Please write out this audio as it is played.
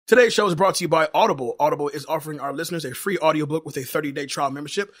Today's show is brought to you by Audible. Audible is offering our listeners a free audiobook with a 30-day trial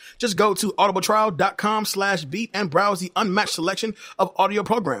membership. Just go to audibletrial.com/beat and browse the unmatched selection of audio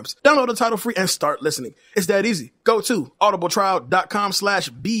programs. Download the title free and start listening. It's that easy. Go to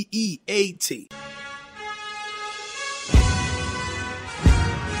audibletrial.com/BEAT.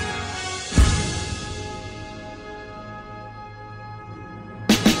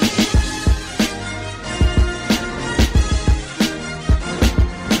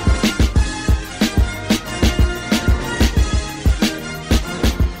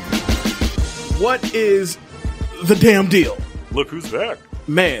 What is the damn deal? Look who's back.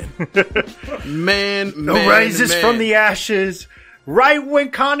 Man. Who rises from the ashes right when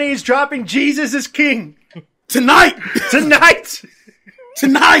Kanye's dropping Jesus is King. Tonight.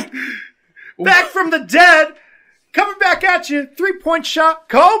 Back from the dead. Coming back at you. 3-point shot.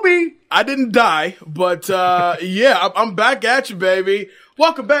 Kobe. I didn't die, but yeah, I'm back at you, baby.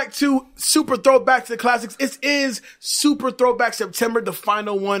 Welcome back to Super Throwback to the Classics. It is Super Throwback September, the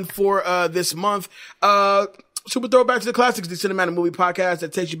final one for this month. Super Throwback to the Classics, the cinematic movie podcast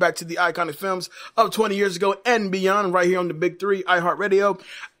that takes you back to the iconic films of 20 years ago and beyond, right here on the Big Three, iHeartRadio,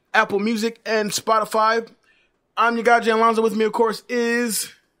 Apple Music, and Spotify. I'm your guy, Jay Alonzo. With me, of course,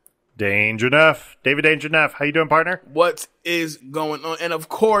 is... David Danger Neff. How you doing, partner? What is going on? And of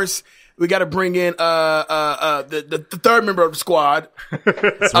course... we got to bring in the third member of the squad.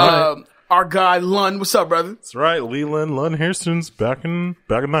 That's right. Our guy Lund. What's up, brother? That's right. Leland Lund Hairston's back in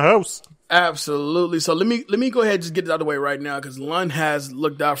the house. Absolutely. So let me go ahead and just get it out of the way right now because Lund has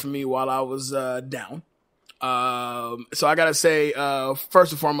looked out for me while I was down. So I gotta say,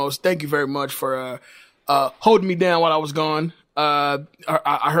 first and foremost, thank you very much for holding me down while I was gone. I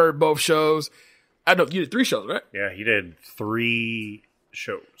heard both shows. I know you did 3 shows, right? Yeah, he did 3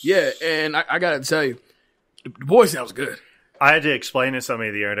 shows. Yeah, and I gotta tell you, the boy sounds good. I had to explain to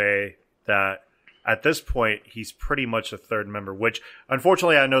somebody the other day that at this point he's pretty much a third member, which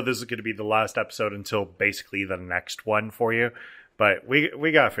unfortunately I know this is going to be the last episode until basically the next one for you, but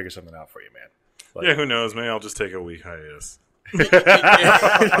we gotta figure something out for you, man. Yeah, who knows? Maybe I'll just take a week hiatus.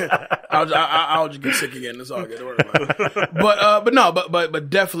 I'll just get sick again. That's all good. Don't worry about it. But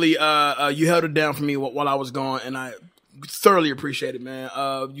definitely, you held it down for me while I was gone, and I thoroughly appreciate it, man.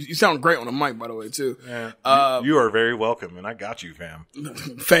 You sound great on the mic, by the way, too. Yeah, you are very welcome, and I got you, fam.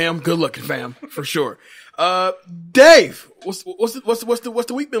 Fam, good looking, fam, for sure. Dave, what's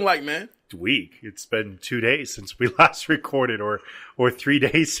the week been like, man? Week. It's been 2 days since we last recorded, or 3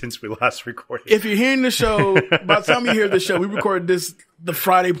 days since we last recorded. If you're hearing the show, by the time you hear the show, we recorded this the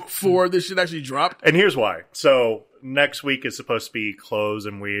Friday before this shit actually dropped. And here's why. So next week is supposed to be closed,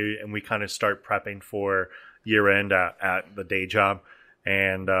 and we kind of start prepping for year end at the day job,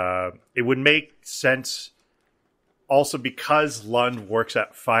 and it would make sense also because Lund works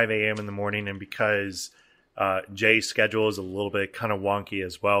at 5 a.m. in the morning, and because Jay's schedule is a little bit kind of wonky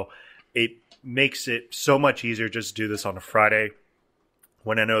as well. It makes it so much easier just to do this on a Friday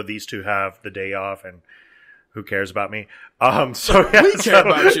when I know these two have the day off, and who cares about me? So yeah, we care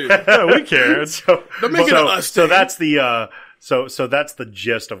about you. Yeah, we care. Don't make it us. So that's the so that's the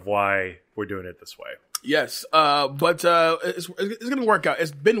gist of why we're doing it this way. Yes, but it's going to work out.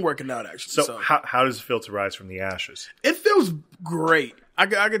 It's been working out, actually. So how does it feel to rise from the ashes? It feels great. I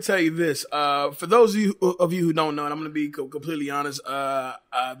can tell you this. For those of you who don't know, and I'm going to be completely honest,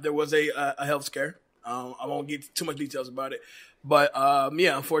 there was a health scare. I won't get too much details about it, but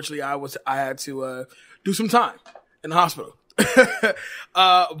yeah, unfortunately, I had to do some time in the hospital.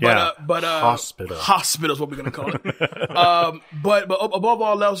 Hospital is what we're gonna call it. But above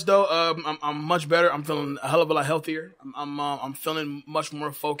all else, though, I'm much better. I'm feeling a hell of a lot healthier. I'm feeling much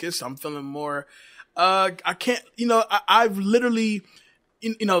more focused. I'm feeling more. I can't. I've literally,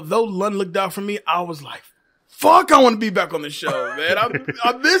 though Lund looked out for me, I was like, fuck, I want to be back on the show, man. I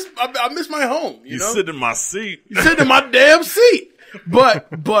miss my home. You sit in my seat. You sit in my damn seat. But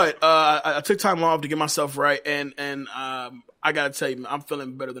I took time off to get myself right, and I gotta tell you, I'm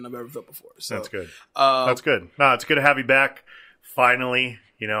feeling better than I've ever felt before. So that's good. That's good. No, it's good to have you back. Finally,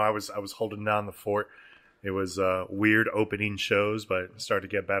 I was holding down the fort. It was weird opening shows, but it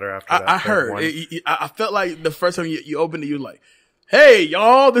started to get better after that. I heard. I felt like the first time you opened it, you were like, hey,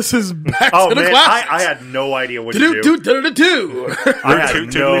 y'all, this is back to the classics. I had no idea what to do.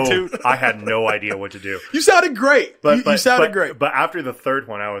 I had no idea what to do. You sounded great. You sounded great. But after the third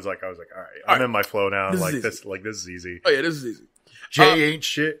one, I was like, all right, I'm in my flow now. This is easy. Oh yeah, this is easy. Jay ain't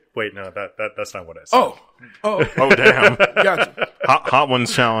shit. Wait, no, that's not what I said. Oh, damn. Gotcha. Hot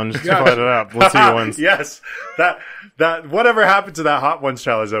ones challenge. Light it up. Let's see who wins. Yes, that whatever happened to that hot ones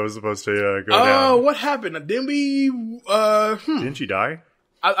challenge that was supposed to go down? What happened? Didn't we? Didn't she die?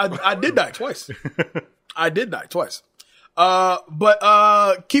 I did die twice. I did die twice.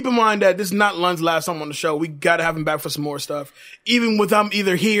 But keep in mind that this is not Lund's last time on the show. We got to have him back for some more stuff. Even with I'm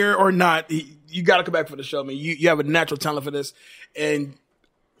either here or not, you got to come back for the show. I mean, you have a natural talent for this. And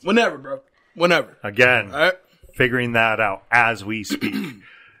whenever, bro. Whenever. Again, all right? Figuring that out as we speak.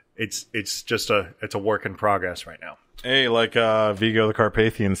 It's just a work in progress right now. Hey, like Vigo the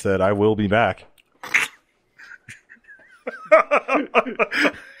Carpathian said, I will be back.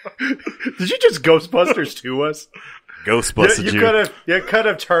 Did you just Ghostbusters to us? Ghostbusters You could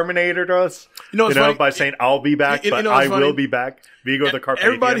have terminated us, by saying I'll be back, but I will be back. Vigo the Carpathian.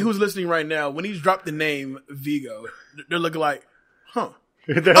 Everybody who's listening right now, when he's dropped the name Vigo, they're looking like, huh?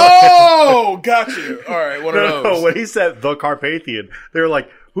 Oh, got you. All right, one of those. No, when he said the Carpathian, they were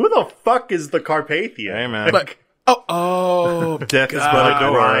like, who the fuck is the Carpathian? Hey, man. But, death is but a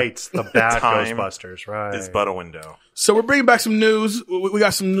door. Right, the bad Time Ghostbusters, right. It's but a window. So we're bringing back some news. We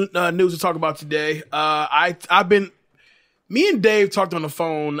got some news to talk about today. Me and Dave talked on the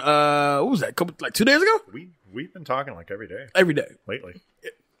phone. What was that? 2 days ago? We've been talking like every day. Every day Lately.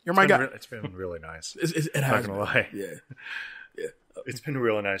 You're my guy. It's been really nice. It has Not gonna lie. Yeah. It's been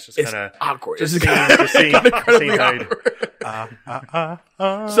really nice. Just It's kind of awkward. Just It's seeing how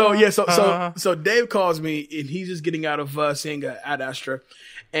So Dave calls me and he's just getting out of seeing Ad Astra,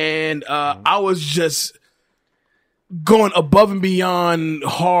 and I was just going above and beyond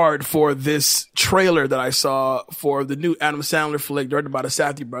hard for this trailer that I saw for the new Adam Sandler flick directed by the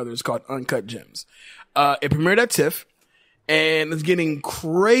Safdie brothers called Uncut Gems. It premiered at TIFF. And it's getting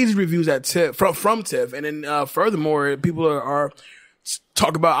crazy reviews at TIFF from TIFF, and then furthermore, people are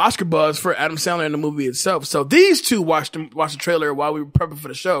talking about Oscar buzz for Adam Sandler in the movie itself. So these two watched the trailer while we were prepping for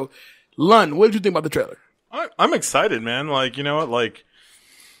the show. Lund, what did you think about the trailer? I'm excited, man. Like, you know what? Like,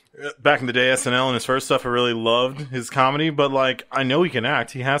 back in the day, SNL and his first stuff, I really loved his comedy. But like, I know he can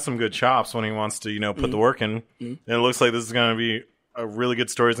act. He has some good chops when he wants to, put the work in. And it looks like this is going to be a really good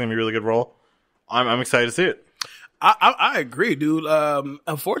story. It's going to be a really good role. I'm excited to see it. I agree, dude.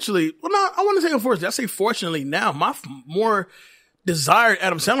 Unfortunately, well, no, I want to say unfortunately. I say fortunately now. My more desired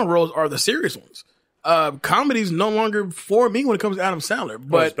Adam Sandler roles are the serious ones. Comedy's no longer for me when it comes to Adam Sandler.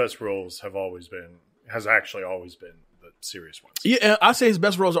 But his best roles has actually always been the serious ones. Yeah, and I say his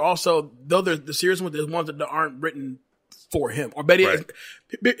best roles are also, though they're the serious ones, the ones that aren't written for him. Or better, right.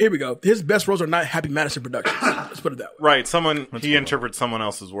 Here we go. His best roles are not Happy Madison Productions. Let's put it that way. Right. He interprets someone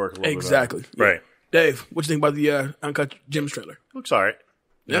else's work a little exactly. bit. Yeah. Right. Dave, what you think about the Uncut Gems trailer? Looks all right.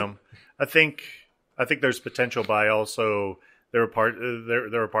 Yeah. I think there's potential, but I also there were parts of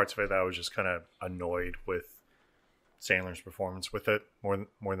it that I was just kind of annoyed with Sandler's performance with it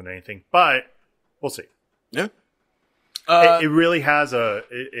more than anything. But we'll see. Yeah. It really has a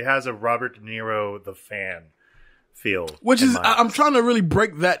Robert De Niro the fan feel, which is I'm trying to really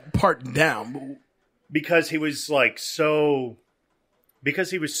break that part down because he was so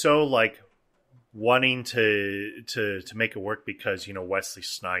like wanting to make it work because Wesley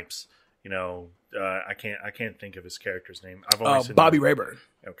Snipes, I can't think of his character's name. I've only seen Bobby Rayburn.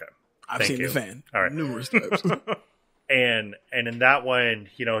 Okay, I've seen the fan. All right, numerous times. and in that one,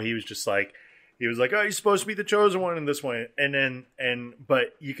 he was just like, oh, you're supposed to be the chosen one in this one,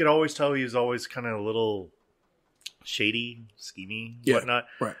 but you could always tell he was always kind of a little shady, schemy, whatnot.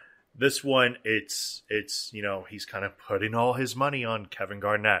 Right. This one, it's he's kind of putting all his money on Kevin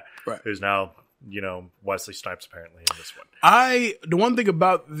Garnett, right, who's now Wesley Snipes apparently in this one. The one thing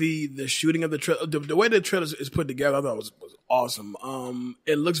about the shooting of the trailer, the way the trailer is put together, I thought was awesome.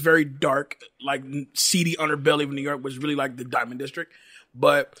 It looks very dark, like seedy underbelly of New York, which is really like the Diamond District.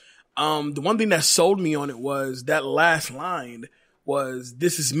 But the one thing that sold me on it was that last line was,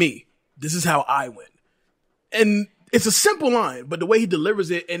 "This is me. This is how I win." And it's a simple line, but the way he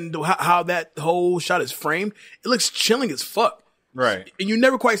delivers it and how that whole shot is framed, it looks chilling as fuck. Right. And you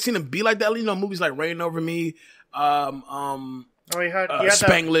never quite seen him be like that. Movies like Rain Over Me, he had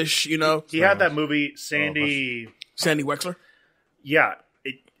Spanglish, He had that movie, Sandy Wexler. Yeah.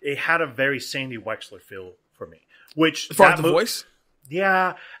 It had a very Sandy Wexler feel for me. Which, as far as the voice?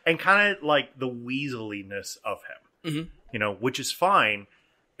 Yeah. And kind of like the weaseliness of him. Mm-hmm. Which is fine.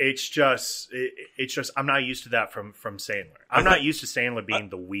 It's just I'm not used to that from Sandler. I'm not used to Sandler being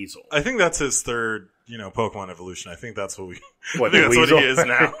the weasel. I think that's his third, Pokemon evolution. I think that's what what he is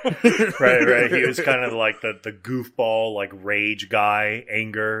now. right. He was kind of like the goofball, like rage guy.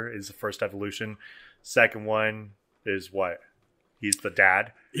 Anger is the first evolution. Second one is what? He's the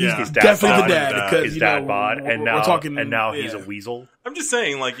dad. Yeah, he's definitely the dad. Because his dad bod, and now he's a weasel. I'm just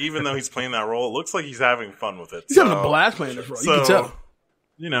saying, like, even though he's playing that role, it looks like he's having fun with it. He's having a blast playing this role. You can tell.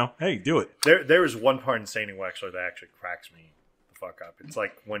 Hey, do it. There is one part in Sandy Wexler that actually cracks me the fuck up. It's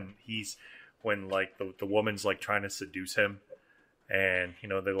like when like the woman's like trying to seduce him, and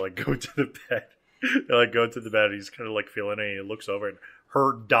they like go to the bed. They like go to the bed. And he's kind of like feeling it. And he looks over, and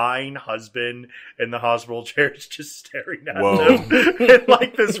her dying husband in the hospital chair is just staring at him. And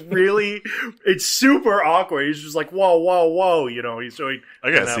like this it's super awkward. He's just like, whoa. He's doing.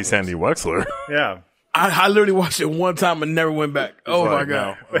 I gotta see Sandy Wexler. Yeah. I literally watched it one time and never went back. Oh my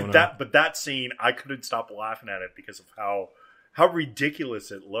god! But that scene, I couldn't stop laughing at it because of how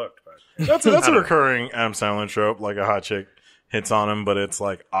ridiculous it looked. But that's a recurring Adam Sandler trope. Like a hot chick hits on him, but it's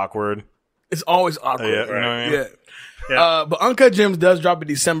like awkward. It's always awkward. Yeah, you know what I mean? Yeah. But Uncut Gems does drop in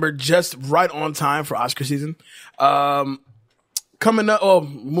December, just right on time for Oscar season. Coming up,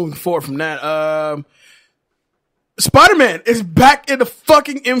 moving forward from that, Spider-Man is back in the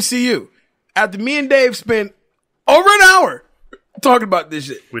fucking MCU. After me and Dave spent over an hour talking about this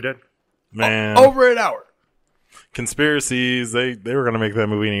shit. We did. Man. Over an hour. Conspiracies, they were going to make that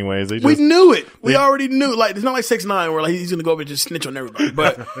movie anyways. We knew it. We already knew. Like, it's not like 6ix9ine where like he's going to go over and just snitch on everybody.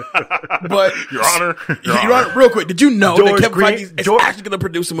 But Your Honor, real quick, did you know that Kevin Feige is actually going to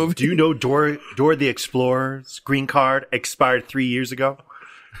produce a movie? Do you know Dora the Explorer's green card expired 3 years ago?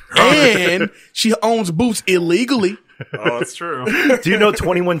 And she owns boots illegally. Oh, that's true. Do you know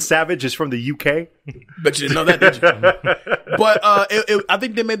 21 Savage is from the UK? Bet you didn't know that, did you? But I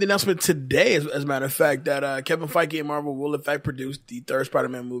think they made the announcement today, as a matter of fact, that Kevin Feige and Marvel will in fact produce the third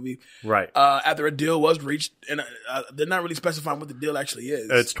Spider-Man movie. Right. After a deal was reached, and they're not really specifying what the deal actually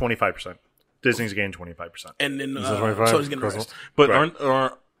is. It's 25%. Disney's getting 25%. And then so he's getting the rest. But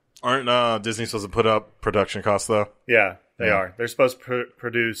right. aren't Disney supposed to put up production costs though? Yeah. They are. They're supposed to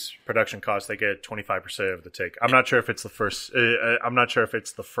produce production costs. They get 25% of the take. I'm not sure if it's the first. I'm not sure if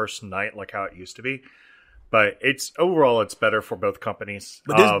it's the first night like how it used to be, but overall it's better for both companies.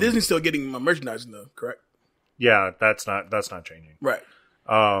 But Disney's still getting merchandising though, correct? Yeah, that's not changing. Right.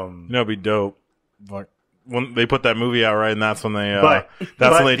 It'd be dope. Like when they put that movie out, right, and that's when they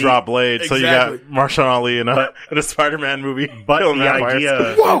when they drop Blade. Exactly. So you got Mahershala Ali in a Spider-Man movie. But the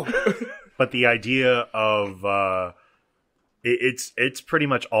idea, whoa. But the idea of it's pretty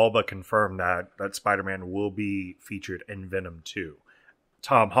much all but confirmed that Spider-Man will be featured in Venom 2.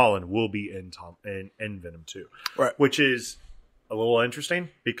 Tom Holland will be in Venom 2. Right. Which is a little interesting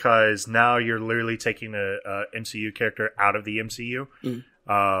because now you're literally taking a MCU character out of the MCU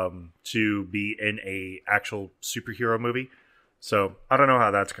to be in a actual superhero movie. So I don't know how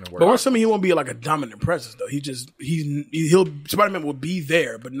that's going to work. But we're assuming he won't be like a dominant presence though. He'll Spider-Man will be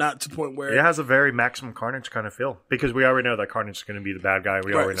there, but not to the point where it has a very Maximum Carnage kind of feel because we already know that Carnage is going to be the bad guy.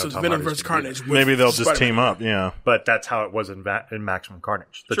 We already know. So it's Venom versus Carnage. Maybe they'll Spider-Man. just team up. Yeah, but that's how it was in Maximum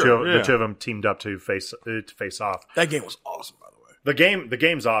Carnage. The two of them teamed up to face off. That game was awesome, by the way. The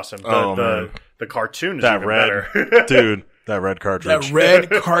game's awesome. The cartoon is that even red better. dude. That red cartridge. That red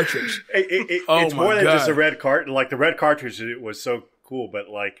cartridge. It's more than just a red cart. Like the red cartridge, it was so cool. But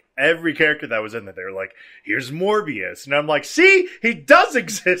like every character that was in there, they were like, "Here's Morbius," and I'm like, "See, he does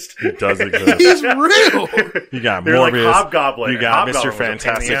exist. He does exist. He's real." You got They're Morbius. like Hobgoblin. You got Hobgoblin Mr.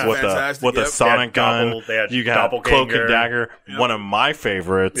 Fantastic with the Yep. sonic gun. You got Cloak and Dagger. Yep. One of my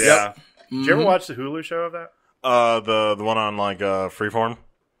favorites. Yeah. Did you ever watch the Hulu show of that? The one on like Freeform.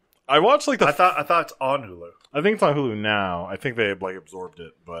 I watched like I thought it's on Hulu. I think it's on Hulu now. I think they like absorbed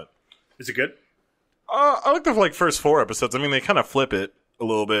it, but is it good? I like the first 4 episodes. I mean, they kind of flip it a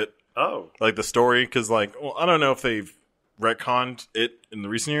little bit. Oh, like the story because I don't know if they've retconned it in the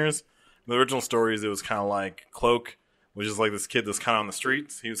recent years. In the original stories, it was kind of like Cloak, which is like this kid that's kind of on the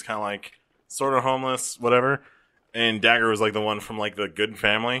streets. He was kind of like sort of homeless, whatever. And Dagger was like the one from like the good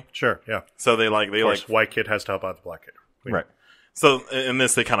family. Sure, yeah. So they like white kid has to help out the black kid, right? So in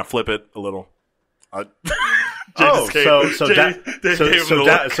this, they kind of flip it a little. So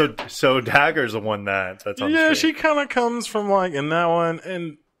Dagger's the one that's on the she kind of comes from like in that one,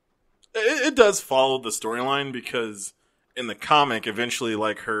 and it does follow the storyline because in the comic, eventually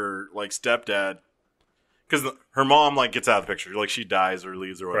like her like stepdad, because her mom like gets out of the picture, like she dies or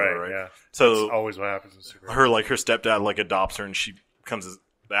leaves or whatever, right? Yeah. So that's always what happens in Super. Her stepdad like adopts her, and she becomes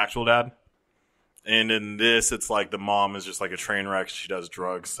the actual dad. And in this, it's like the mom is just like a train wreck. She does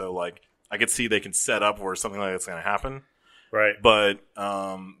drugs, so like I could see they can set up where something like that's going to happen. Right. But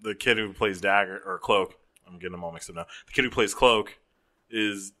the kid who plays Dagger or Cloak, I'm getting them all mixed up now. The kid who plays Cloak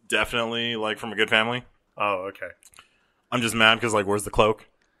is definitely like from a good family. Oh, okay. I'm just mad because like, where's the cloak?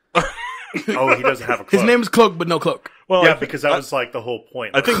 Oh, he doesn't have a cloak. His name is Cloak, but no cloak. Well, yeah, because that was like the whole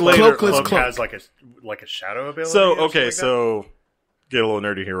point. I think later Cloak has like a shadow ability. So okay, so get a little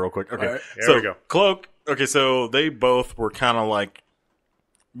nerdy here real quick. Okay, right, so we go. Cloak. Okay, so they both were kind of like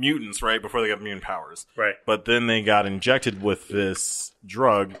mutants, right, before they got mutant powers. Right. But then they got injected with this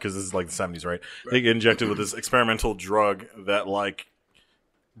drug, because this is like the 70s, right? They get injected with this experimental drug that, like,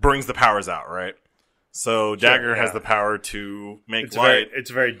 brings the powers out, right? So Dagger has the power to make light.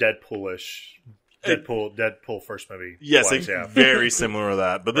 It's very Deadpoolish. Deadpool first movie. Yes, very similar to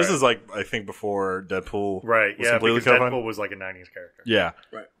that. But this is like, I think, before Deadpool. Right, yeah, because Deadpool was like a 90s character. Yeah.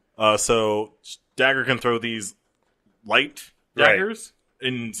 Right. So Dagger can throw these light daggers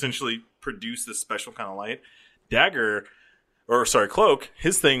and essentially produce this special kind of light. Cloak,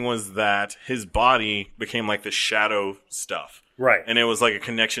 his thing was that his body became like the shadow stuff. Right. And it was like a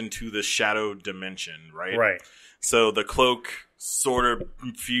connection to the shadow dimension, right? Right. So the cloak sort of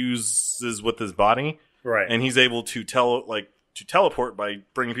fuses with his body. Right. And he's able to teleport by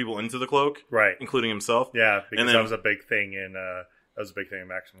bringing people into the cloak. Right. Including himself. Yeah, because that was a big thing in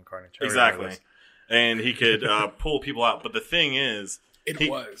Maximum Carnage. Exactly. And he could pull people out. But the thing is,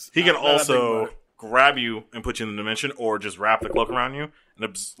 he can also grab you and put you in the dimension, or just wrap the cloak around you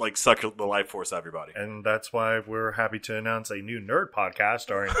and suck the life force out of your body. And that's why we're happy to announce a new nerd podcast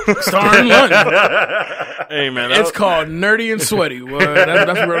starring Lund. Hey man, it's called Nerdy and Sweaty. Well, that's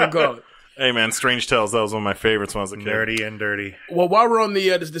what we're gonna call it. Hey man, Strange Tales. That was one of my favorites when I was a kid. Nerdy and dirty. Well, while we're on the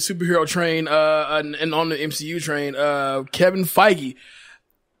superhero train and on the MCU train, Kevin Feige,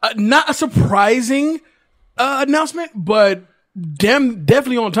 not a surprising announcement, but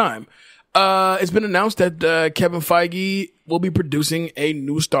definitely on time. It's been announced that Kevin Feige will be producing a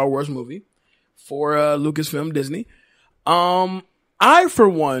new Star Wars movie for Lucasfilm Disney. I, for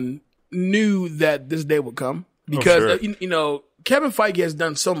one, knew that this day would come because Kevin Feige has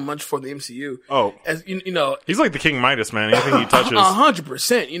done so much for the MCU. Oh, as he's like the King Midas, man. Anything he touches,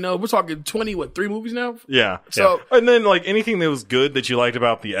 100%. We're talking 3 movies now. Yeah. So and then like anything that was good that you liked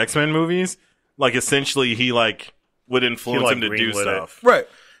about the X-Men movies, like essentially he would influence him to do stuff, right?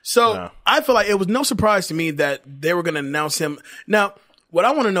 So I feel like it was no surprise to me that they were going to announce him. Now, what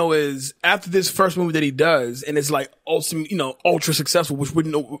I want to know is after this first movie that he does, and it's like awesome, ultra successful, which we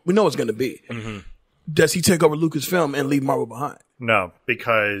know it's going to be. Mm-hmm. Does he take over Lucasfilm and leave Marvel behind? No,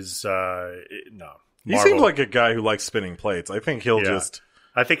 because no. He seems like a guy who likes spinning plates. I think he'll just.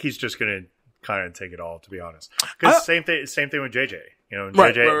 I think he's just going to kind of take it all, to be honest. Because same thing with JJ.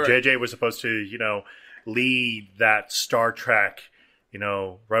 JJ was supposed to lead that Star Trek.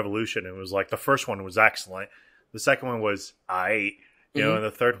 Revolution. It was like the first one was excellent. The second one was and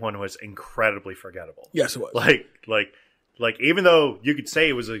the third one was incredibly forgettable. Yes, it was. Like even though you could say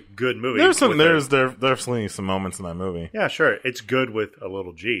it was a good movie. There's definitely some moments in that movie. Yeah, sure. It's good with a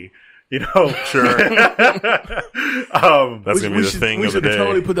little G. Sure. That's gonna be the thing of the day. We should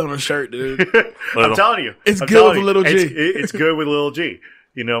totally put that on a shirt, dude. I'm telling you. It's good with a little G. It's good with a little G.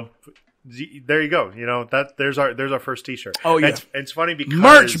 There you go. There's our first T-shirt. Oh yeah, it's funny because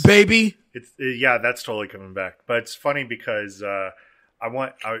merch, baby. It's that's totally coming back. But it's funny because for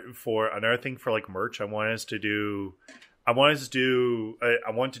another thing for like merch, I want to do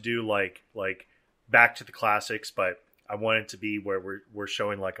like back to the classics, but I want it to be where we're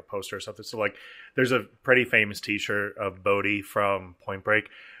showing like a poster or something. So like, there's a pretty famous T-shirt of Bodhi from Point Break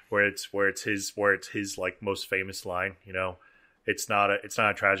where it's his like most famous line. It's not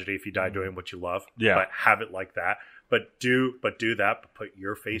a tragedy if you die doing what you love. Yeah. But have it like that. But do that. But put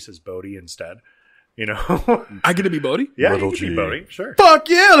your face as Bodhi instead. I get to be Bodhi. Yeah, you can be Bodhi. Sure. Fuck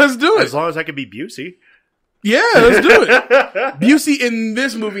yeah, let's do it. As long as I can be Busey. Yeah, let's do it. Busey in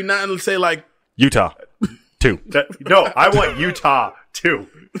this movie, not let's say like Utah 2. No, I want Utah 2.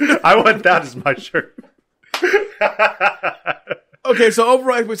 I want that as my shirt. Okay, so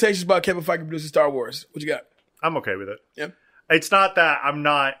overall expectations about Kevin Feige producing Star Wars. What you got? I'm okay with it. Yeah. It's not that I'm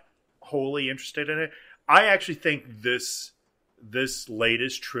not wholly interested in it. I actually think this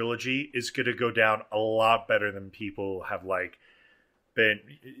latest trilogy is going to go down a lot better than people have been.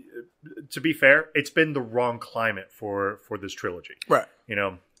 To be fair, it's been the wrong climate for this trilogy. Right.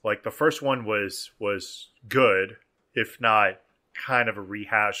 Like the first one was good, if not kind of a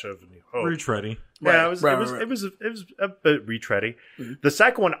rehash of New Hope. Retready. Yeah, it was a bit retready. Mm-hmm. The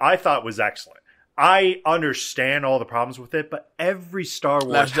second one I thought was excellent. I understand all the problems with it, but every Star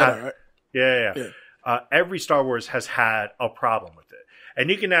Wars right? Every Star Wars has had a problem with it, and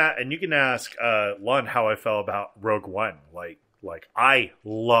you can ask Lund how I felt about Rogue One. Like I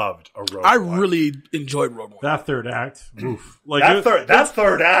loved a Rogue One. I really enjoyed Rogue One. That third act, oof! That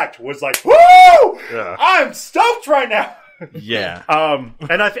third act was like, woo! Yeah. I'm stoked right now. Yeah.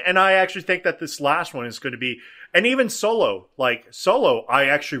 And I actually think that this last one is going to be, and even Solo, I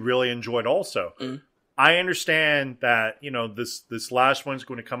actually really enjoyed also. Mm. I understand that, this last one's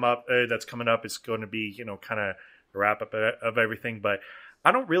going to come up, that's coming up. It's going to be, kind of the wrap up of everything. But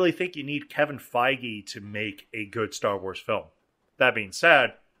I don't really think you need Kevin Feige to make a good Star Wars film. That being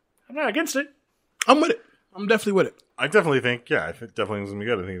said, I'm not against it. I'm with it. I'm definitely with it. I definitely think, I think definitely it's going to be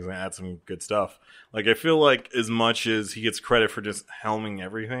good. I think he's going to add some good stuff. Like, I feel like as much as he gets credit for just helming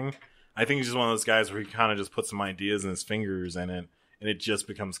everything, I think he's just one of those guys where he kind of just puts some ideas and his fingers in it, and it just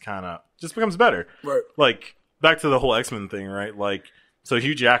becomes better. Right. Like, back to the whole X-Men thing, right? Like, so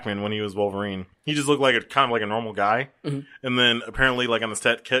Hugh Jackman, when he was Wolverine, he just looked like a normal guy. Mm-hmm. And then apparently, like, on the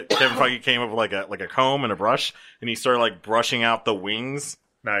set, Kevin Feige came up with like a comb and a brush, and he started like brushing out the wings.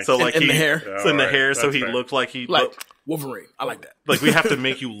 Nice. So like in the hair. So in the hair, so he looked like Wolverine. I like that. Like, we have to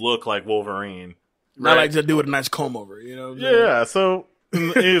make you look like Wolverine. Right? I like to do it a nice comb over, you know? Yeah, so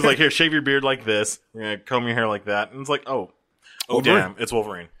he was like, here, shave your beard like this. Comb your hair like that. And it's like, oh damn, it's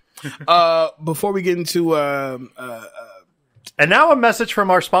Wolverine. Before we get into... and now a message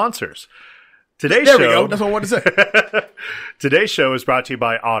from our sponsors. There we go. That's what I wanted to say. Today's show is brought to you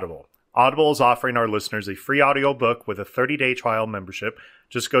by Audible. Audible is offering our listeners a free audiobook with a 30-day trial membership.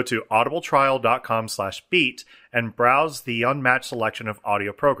 Just go to audibletrial.com/beat and browse the unmatched selection of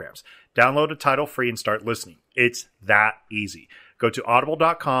audio programs. Download a title free and start listening. It's that easy. Go to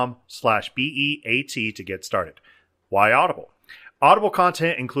audible.com/BEAT to get started. Why Audible? Audible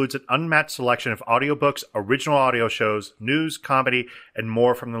content includes an unmatched selection of audiobooks, original audio shows, news, comedy, and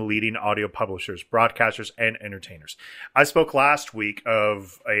more from the leading audio publishers, broadcasters, and entertainers. I spoke last week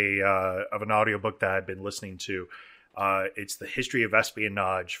of an audiobook that I've been listening to. It's The History of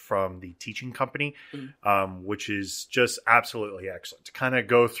Espionage from the Teaching Company, which is just absolutely excellent to kind of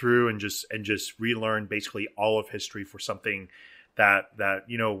go through and just relearn basically all of history for something that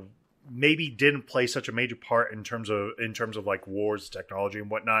maybe didn't play such a major part in terms of like wars, technology,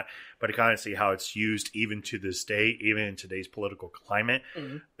 and whatnot, but to kind of see how it's used even to this day, even in today's political climate.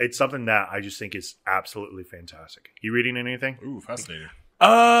 Mm-hmm. It's something that I just think is absolutely fantastic. You reading anything? Ooh, fascinating.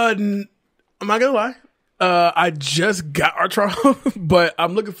 I'm not gonna lie. I just got our trial, but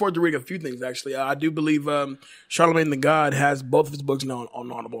I'm looking forward to reading a few things, actually. I do believe Charlemagne the God has both of his books now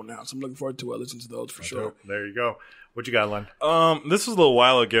on Audible now, so I'm looking forward to listening to those for sure. There you go. What you got, Lund? This was a little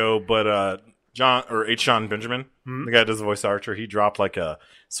while ago, but John Benjamin, the guy that does the voice Archer, he dropped like a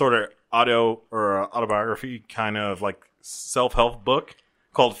sort of autobiography kind of like self-help book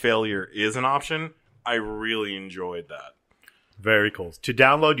called Failure is an Option. I really enjoyed that. Very cool. To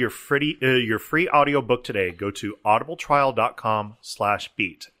download your free audiobook today, go to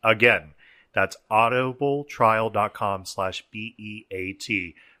audibletrial.com/beat. Again, that's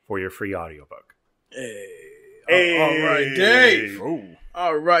audibletrial.com/BEAT for your free audiobook. Hey. Hey. All right, Dave. Oh.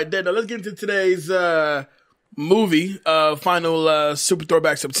 All right, Dave. Now let's get into today's movie, final Super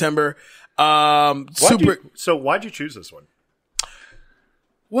Throwback September. Why'd you choose this one?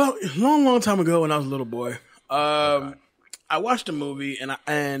 Well, long time ago when I was a little boy, I watched a movie and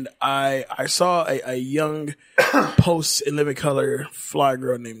I saw a young post in living color fly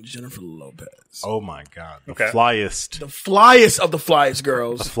girl named Jennifer Lopez. Oh my God. The flyest of the flyest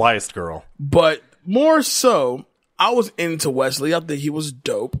girls. The flyest girl. But more so, I was into Wesley. I think he was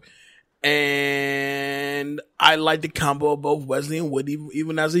dope. And I liked the combo of both Wesley and Woody.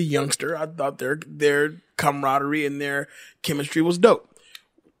 Even as a youngster, I thought their camaraderie and their chemistry was dope.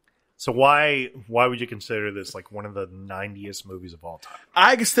 So why would you consider this like one of the 90th movies of all time?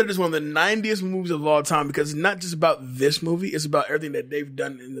 I consider this one of the 90th movies of all time because it's not just about this movie. It's about everything that they've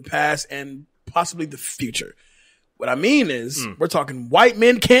done in the past and possibly the future. What I mean is, we're talking White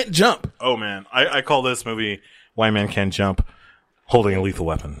Men Can't Jump. Oh, man. I call this movie White Men Can't Jump holding a lethal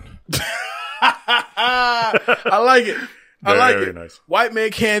weapon. I like it. Very nice. White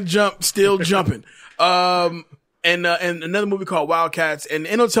Men Can't Jump, still jumping. And another movie called Wildcats, and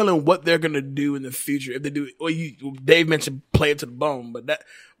no telling what they're gonna do in the future if they do. Well, Dave mentioned play it to the bone, but that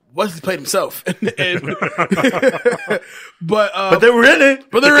Wesley played himself. but they were in it.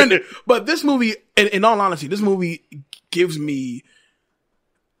 But they're in it. But this movie, in all honesty, this movie gives me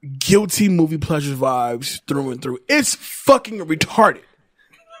guilty movie pleasures vibes through and through. It's fucking retarded.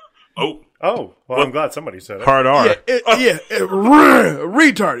 Oh, well, I'm glad somebody said it. Hard R.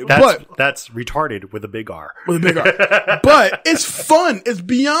 Retarded. That's retarded with a big R. With a big R. But it's fun. It's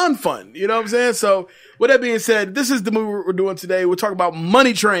beyond fun. You know what I'm saying? So, with that being said, this is the movie we're doing today. We're talking about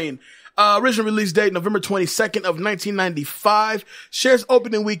Money Train. Original release date, November 22nd of 1995. Shares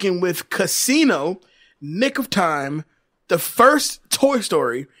opening weekend with Casino, Nick of Time, the first Toy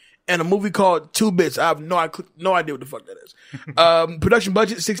Story, and a movie called Two Bits. I have no idea what the fuck that is. Production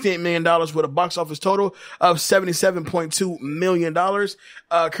budget, $68 million with a box office total of $77.2 million.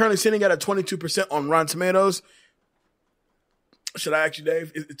 Currently sitting at a 22% on Rotten Tomatoes. Should I ask you,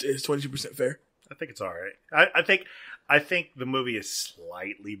 Dave? Is 22% fair? I think it's all right. I I think the movie is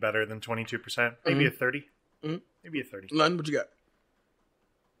slightly better than 22%. Maybe a 30. Maybe a 30. Lund, what you got?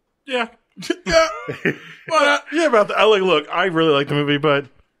 Yeah. Yeah. Why not? Yeah, about that. Look, I really like the movie, but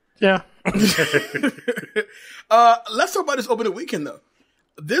yeah. Let's talk about this opening weekend, though.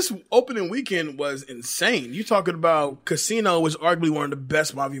 This opening weekend was insane. You talking about Casino was arguably one of the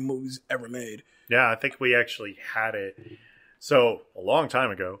best mafia movies ever made. Yeah, I think we actually had it. So, a long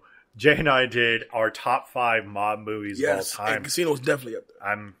time ago, Jay and I did our top 5 mob movies of all time. And Casino was definitely up there.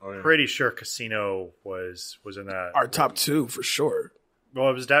 I'm pretty sure Casino was in that. Our top 2, for sure.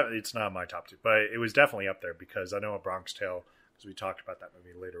 Well, it's not my top 2, but it was definitely up there because I know A Bronx Tale, because we talked about that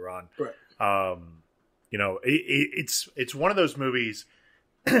movie later on. Right. It's one of those movies.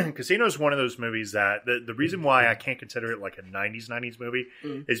 Casino is one of those movies that the reason why I can't consider it like a 90s movie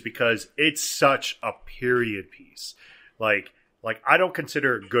is because it's such a period piece. Like I don't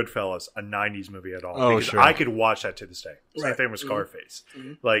consider Goodfellas a 90s movie at all. Oh, because sure. I could watch that to this day. Same Right. thing with Scarface.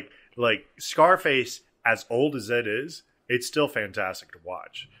 Like Scarface, as old as it is, it's still fantastic to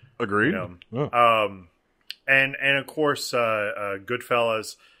watch. Agreed. You know? Yeah. And of course,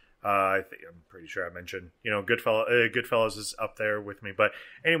 Goodfellas. I'm pretty sure I mentioned, Goodfellas is up there with me. But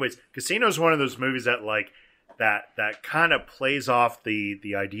anyways, Casino is one of those movies that that kind of plays off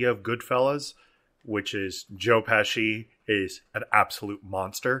the idea of Goodfellas, which is Joe Pesci is an absolute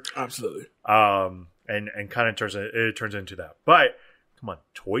monster. Absolutely. And kind of turns into that. But come on,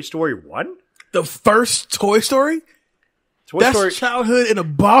 Toy Story 1? The first Toy Story? That's childhood in a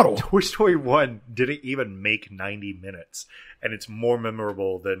bottle. Toy Story 1 didn't even make 90 minutes, and it's more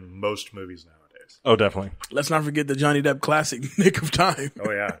memorable than most movies nowadays. Oh, definitely. Let's not forget the Johnny Depp classic, Nick of Time.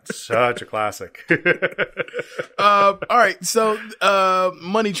 Oh, yeah. It's such a classic. All right, so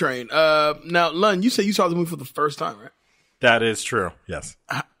Money Train. Now, Lund, you said you saw the movie for the first time, right? That is true. Yes.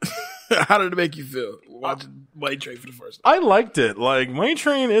 How did it make you feel watching Money Train for the first time? I liked it. Like, Money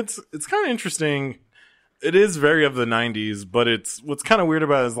Train, it's kind of interesting. It is very of the 90s, but what's kind of weird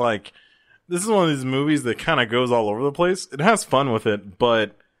about it is, like, this is one of these movies that kind of goes all over the place. It has fun with it,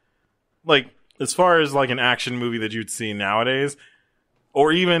 but, like, as far as, like, an action movie that you'd see nowadays,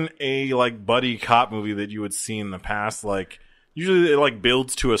 or even a, like, buddy cop movie that you would see in the past, like, usually it, like,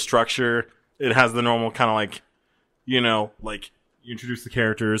 builds to a structure. It has the normal kind of, like, like, you introduce the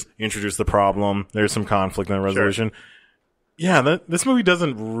characters, you introduce the problem, there's some conflict and a resolution. Sure. Yeah, this movie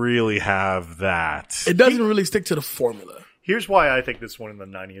doesn't really have that. It doesn't really stick to the formula. Here's why I think this is one of the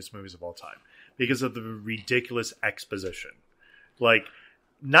 90s movies of all time. Because of the ridiculous exposition. Like,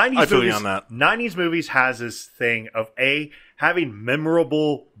 90s movies has this thing of, having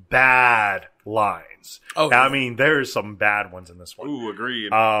memorable bad lines. Oh, yeah. I mean, there's some bad ones in this one. Ooh,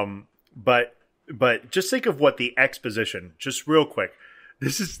 agreed. But just think of what the exposition, just real quick.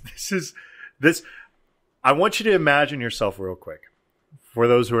 This. I want you to imagine yourself real quick, for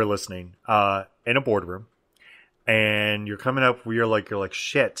those who are listening, in a boardroom, and you're coming up where you're like,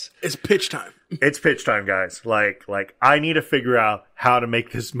 shit. It's pitch time. It's pitch time, guys. Like, I need to figure out how to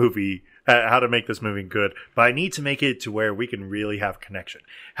make this movie good, but I need to make it to where we can really have connection.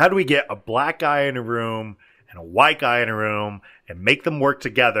 How do we get a black guy in a room and a white guy in a room and make them work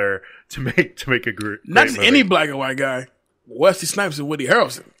together to make a great Not just movie? any black and white guy. Wesley Snipes and Woody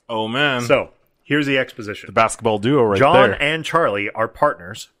Harrelson. Oh, man. So, here's the exposition. The basketball duo right John there. and Charlie are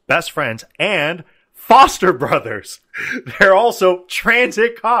partners, best friends, and foster brothers. They're also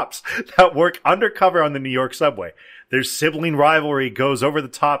transit cops that work undercover on the New York subway. Their sibling rivalry goes over the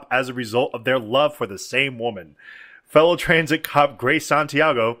top as a result of their love for the same woman. Fellow transit cop Grace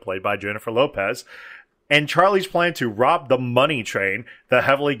Santiago, played by Jennifer Lopez, and Charlie's plan to rob the Money Train, the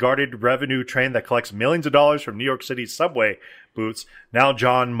heavily guarded revenue train that collects millions of dollars from New York City's subway booths. Now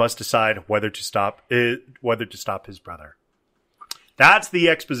John must decide whether to stop his brother. That's the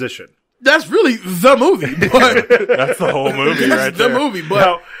exposition. That's really the movie. But that's the whole movie right there. The movie,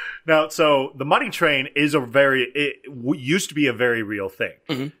 but now, so the Money Train is used to be a very real thing.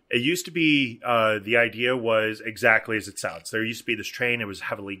 Mm-hmm. It used to be the idea was exactly as it sounds. There used to be this train. It was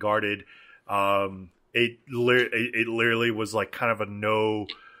heavily guarded. It literally was like kind of a no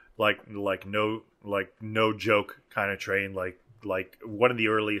joke kind of train. Like one of the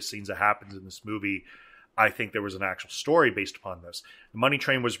earliest scenes that happens in this movie, I think there was an actual story based upon this. The Money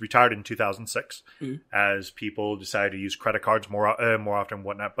Train was retired in 2006 as people decided to use credit cards more often and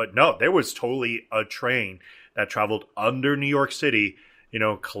whatnot. But no, there was totally a train that traveled under New York City,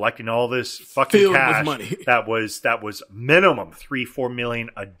 collecting all this fucking filled cash. With money. That was minimum $3-4 million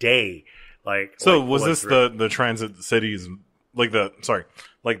a day. Was this the transit cities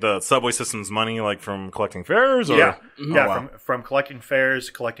the subway system's money, like from collecting fares, or Yeah, Mm-hmm. yeah, Oh, wow. from collecting fares,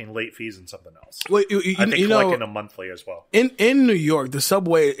 collecting late fees, and something else. Well, I think collecting them monthly as well. in New York, the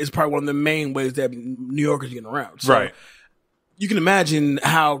subway is probably one of the main ways that New Yorkers get around. So right? you can imagine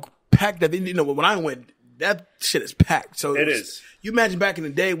how packed that. When I went, that shit is packed. So It is. You imagine back in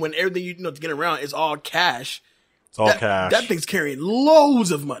the day when everything to get around is all cash. It's all cash. That thing's carrying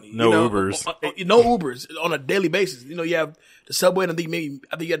loads of money. No Ubers. No Ubers on a daily basis. You have the subway, and I think you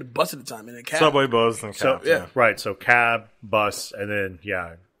had the bus at the time, and then cab. Subway, bus, and So cab. Yeah. right, so cab, bus, and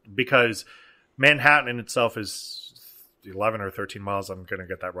then because Manhattan in itself is 11 or 13 miles. I'm going to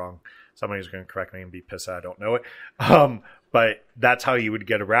get that wrong. Somebody's going to correct me and be pissed that I don't know it. But that's how you would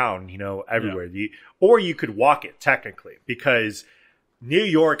get around, everywhere. Or you could walk it technically, because New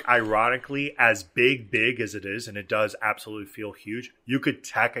York, ironically, as big as it is, and it does absolutely feel huge, you could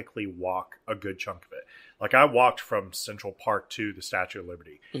technically walk a good chunk of it. Like I walked from Central Park to the Statue of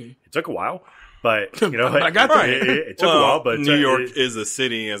Liberty. Mm-hmm. It took a while, but But I got there. it took a while. But New York is a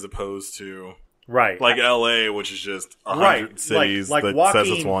city as opposed to right, like LA, which is just 100 Right. cities Like that walking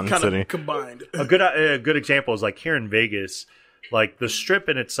says it's one kind city. of combined. a good example is like here in Vegas, like the Strip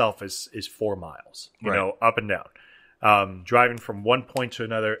in itself is 4 miles, Right. up and down. Driving from one point to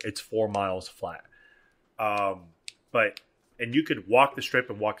another, it's 4 miles flat. And you could walk the Strip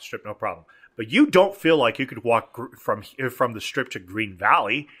no problem. But you don't feel like you could walk from the Strip to Green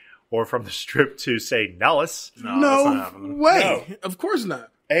Valley or from the Strip to, say, Nellis. No, that's not No happening. way. Of course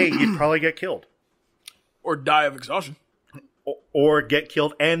not. A, you'd probably get killed. Or die of exhaustion. Or get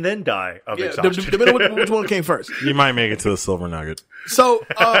killed and then die of Yeah, exhaustion. depending on which one came first. You might make it to the Silver Nugget. So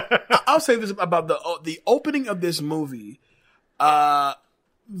I'll say this about the opening of this movie.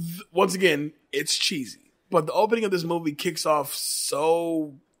 Once again, it's cheesy, but the opening of this movie kicks off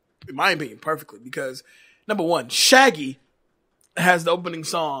so, in my opinion, perfectly because number one, Shaggy has the opening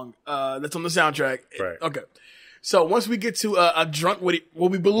song that's on the soundtrack. Right. Okay. So once we get to a drunk Woody, what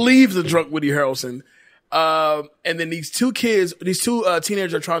we believe is a drunk Woody Harrelson, and then these two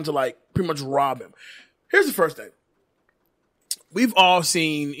teenagers are trying to pretty much rob him. Here's the first thing. We've all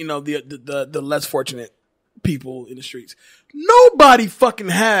seen, the less fortunate people in the streets. Nobody fucking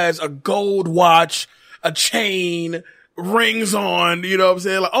has a gold watch, a chain, rings on, you know what I'm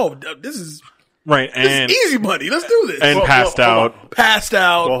saying? Like, oh, this is Right, this and is easy money. Let's do this. and passed hold on. out. Passed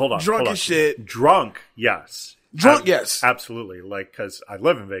out, Well, hold on. drunk hold on. as shit. Drunk, yes. Drunk, yes. Absolutely. Because I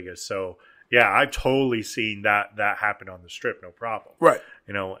live in Vegas. So, yeah, I've totally seen that happen on the Strip. No problem. Right.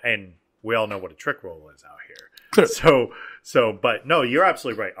 And we all know what a trick roll is out here. Clear. But no, you're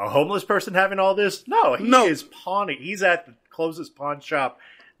absolutely right. A homeless person having all this? No, he is pawning. He's at the closest pawn shop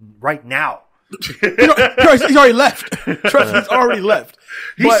right now. He's already left. Trust me, he's already left.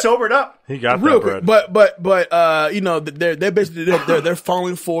 He's sobered up. He got Real that quick, bread. but they're basically they're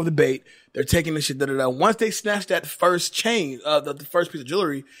falling for the bait. They're taking the shit. Once they snatch that first chain, the first piece of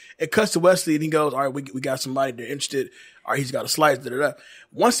jewelry, it cuts to Wesley and he goes, "All right, we got somebody. They're interested. All right, he's got a slice."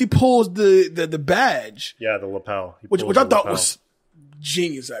 Once he pulls the badge, Yeah, the lapel. He which pulls I the thought lapel. was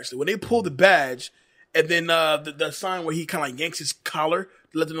genius actually. When they pull the badge and then the sign where he kind of yanks his collar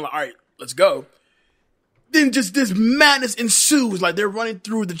to let them know, "All right, let's go." Then just this madness ensues. Like they're running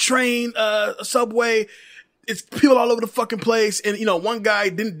through the train, subway. It's people all over the fucking place. And, one guy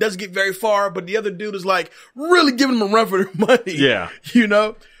doesn't get very far, but the other dude is really giving them a run for their money. Yeah.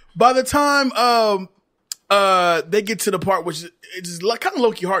 By the time, they get to the part, which is kind of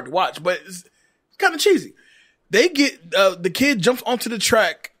low-key hard to watch, but it's kind of cheesy. They get, the kid jumps onto the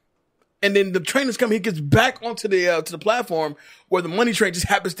track and then the train is coming. He gets back onto the platform where the money train just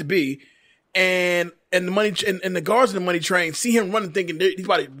happens to be. And the guards in the money train see him running thinking he's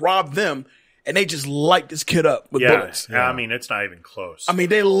about to rob them. And they just light this kid up with bullets. Yeah, I mean, it's not even close. I mean,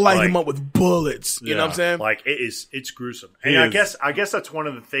 they light him up with bullets. You know what I'm saying? Like it's gruesome. And I guess that's one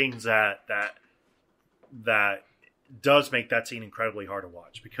of the things that does make that scene incredibly hard to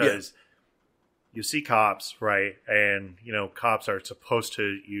watch because you see cops, right? And cops are supposed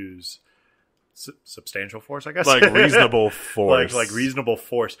to use substantial force, I guess, Like reasonable force. like reasonable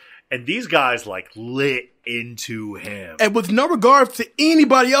force. And these guys lit into him, And with no regard to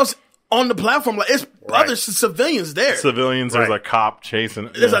anybody else on the platform, it's Right. other civilians there. Civilians, there's Right. a cop chasing.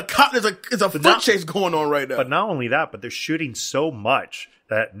 There's yeah. a cop. There's a foot chase going on right now. But not only that, but they're shooting so much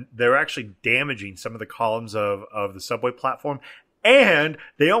that they're actually damaging some of the columns of the subway platform. And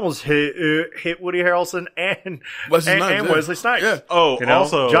they almost hit Woody Harrelson and Wesley Snipes, and yeah. Wesley Snipes. Yeah. Oh,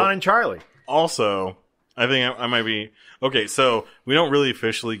 also John and Charlie. Also, I think I might be okay. So we don't really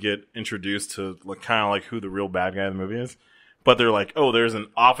officially get introduced to kind of who the real bad guy in the movie is, but they're like, oh, there's an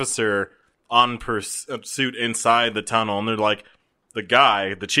officer on pursuit inside the tunnel, and they're like, the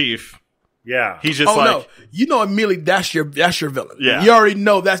guy, the chief, Yeah. he's just no, you know immediately that's your villain. Yeah. You already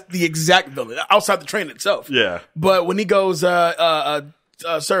know that's the exact villain outside the train itself. Yeah. But when he goes,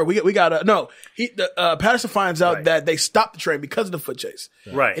 sir, we got no. Patterson finds out that they stopped the train because of the foot chase.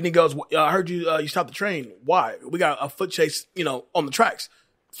 Right. And he goes, I heard you stopped the train. Why? We got a foot chase, on the tracks.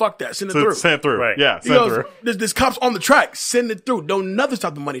 Fuck that. Send it through. Send it through. Right. Yeah, He send it goes, through. there's cops on the track. Send it through. Don't nothing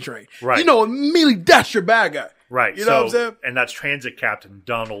stop the money train. Right. You know immediately that's your bad guy. Right. You know what I'm saying? And that's Transit Captain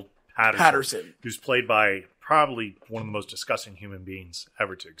Donald Patterson. who's played by probably one of the most disgusting human beings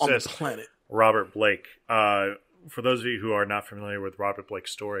ever to On the exist. planet. Robert Blake. For those of you who are not familiar with Robert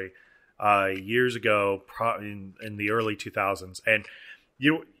Blake's story, years ago, in the early 2000s, and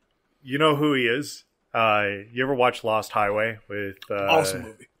you know who he is. You ever watch Lost Highway with Awesome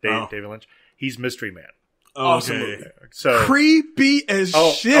movie. David Lynch? He's Mystery Man. Awesome Okay. movie. So Creepy as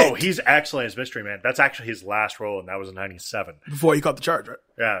shit. Oh, he's excellent as Mystery Man. That's actually his last role, and that was in '97. Before he caught the charge, right?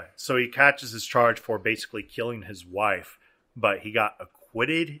 Yeah. So he catches his charge for basically killing his wife, but he got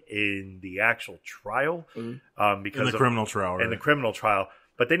acquitted in the actual trial because In the criminal trial, right? in the criminal trial.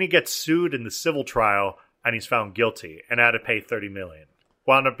 But then he gets sued in the civil trial, and he's found guilty and had to pay $30 million.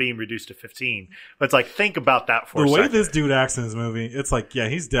 Wound up being reduced to 15. But it's like, think about that for a the way second. this dude acts in this movie, it's like, yeah,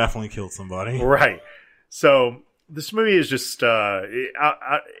 he's definitely killed somebody. Right. So this movie is just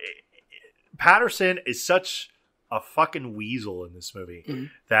Patterson is such a fucking weasel in this movie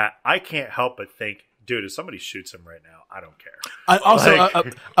that I can't help but think, dude, if somebody shoots him right now, I don't care.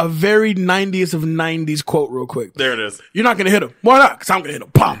 A very 90s of 90s quote real quick. There it is. You're not going to hit him. Why not? Because I'm going to hit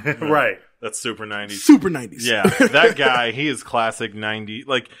him. Pop. Right. That's super 90s. Super 90s. Yeah, that guy, he is classic 90s.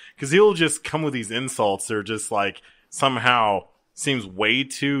 Like, because he'll just come with these insults that are just like somehow seems way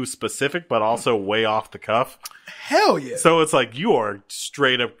too specific, but also way off the cuff. Hell yeah. So it's like, you are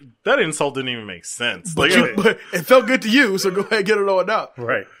straight up. That insult didn't even make sense. But, Like, but it felt good to you, so go ahead and get it on out.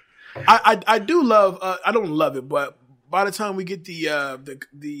 Right. I do love. I don't love it, but by the time we get the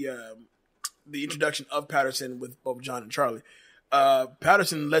introduction of Patterson with both John and Charlie,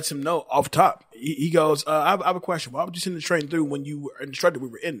 Patterson lets him know off top. He goes, I have a question. Why would you send the train through when you were instructed we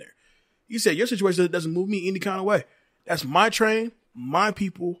were in there? He said, your situation doesn't move me any kind of way. That's my train, my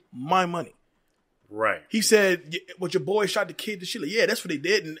people, my money. Right. He said, what your boy shot the kid to Sheila. Yeah, that's what they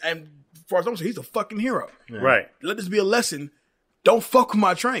did. And as far as I'm concerned, he's a fucking hero. Right. Let this be a lesson. Don't fuck with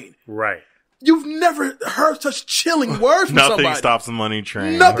my train. Right. You've never heard such chilling words from nothing somebody. stops the money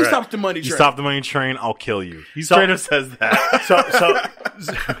train. Nothing Right. stops the money You train. stop the money train, I'll kill you. He So- straight up says that.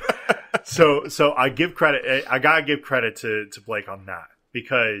 So I give credit. I gotta give credit to Blake on that,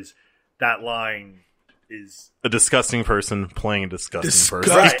 because that line is A disgusting person playing a disgusting person.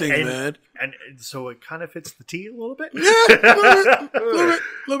 Disgusting, and, man. and so it kind of fits the T a little bit. Yeah, little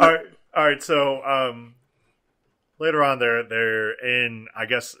bit. All right. So later on, they're in. I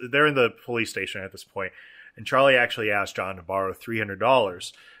guess they're in the police station at this point, and Charlie actually asked John to borrow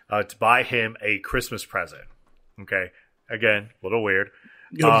 $300 to buy him a Christmas present. Okay, again, a little weird.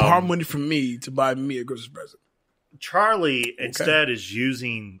 You know, borrow money from me to buy me a Christmas present. Charlie instead is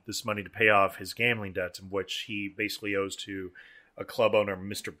using this money to pay off his gambling debts, in which he basically owes to a club owner,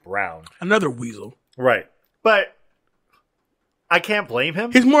 Mr. Brown. Another weasel. Right, but I can't blame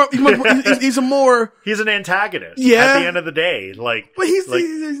him. He's a more. He's an antagonist. Yeah. At the end of the day, But he's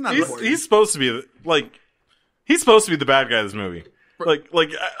not important. He's supposed to be he's supposed to be the bad guy of this movie.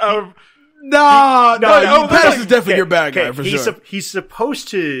 No, Patterson's definitely okay, your bad guy okay, for he's sure. He's supposed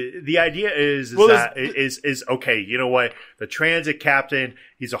to. The idea is okay. You know what? The transit captain.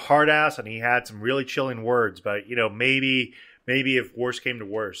 He's a hard ass, and he had some really chilling words. But maybe if worse came to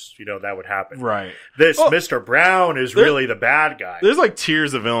worse, that would happen. Right. This Mr. Brown is really the bad guy. There's like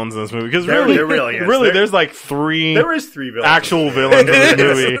tiers of villains in this movie because There really is. there's like three. There is 3 villains. actual villains in this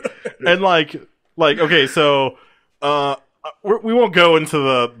movie, and like okay, so we won't go into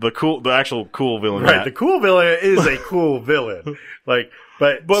the actual cool villain, Right. yet. The cool villain is a cool villain. But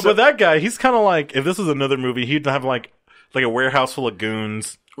that guy, he's kind of like, if this was another movie, he'd have like a warehouse full of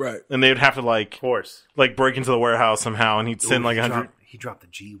goons, Right. and they'd have to of course. break into the warehouse somehow, and he'd send like 100. He dropped the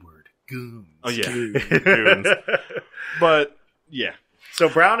G word. Goons. Oh yeah, goons. But yeah, So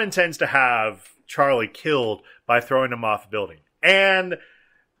Brown intends to have Charlie killed by throwing him off the building. And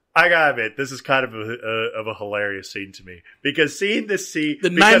I gotta admit, this is kind of a hilarious scene to me, because seeing this scene, The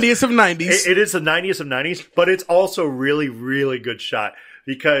 90th of 90s. it is the 90th of 90s, but it's also really, really good shot,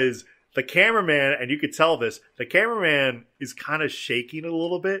 because the cameraman, and you could tell this, the cameraman is kind of shaking a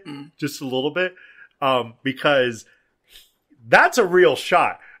little bit, just a little bit, because that's a real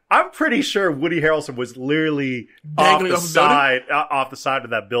shot. I'm pretty sure Woody Harrelson was literally off the side of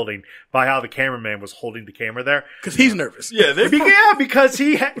that building by how the cameraman was holding the camera there. Because he's nervous. Yeah, because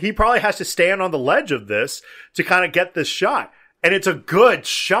he probably has to stand on the ledge of this to kind of get this shot. And it's a good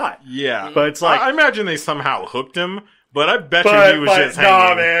shot. Yeah. But it's like... I imagine they somehow hooked him, but I bet you he was just hanging.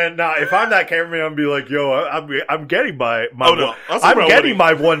 Nah, man. Nah, if I'm that cameraman, I'm be like, yo, I'm getting my I'm getting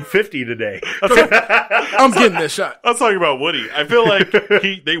my 150 today. I'm getting this shot. I was talking about Woody. I feel like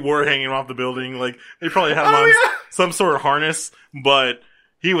they were hanging off the building. Like, they probably had him on some sort of harness, but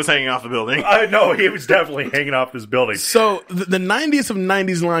he was hanging off the building. I know, he was definitely hanging off this building. So the 90th of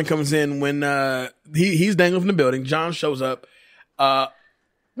 90s line comes in when he's dangling from the building. John shows up.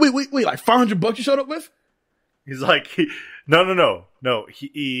 Wait, like $500 you showed up with? He's like, no.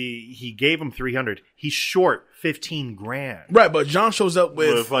 He gave him 300. He's short 15 grand. Right, but John shows up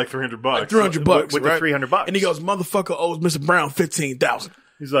with like $300. Like $300 with right? the $300. And he goes, motherfucker owes Mr. Brown $15,000.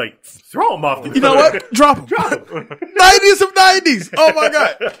 He's like, throw him off the You know what? Drop him. 90s of 90s. Oh my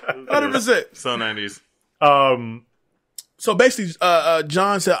God. 100%. So 90s. So basically,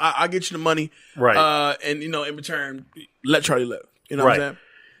 John said, I'll get you the money. Right. And, in return, let Charlie live. You know what I'm saying?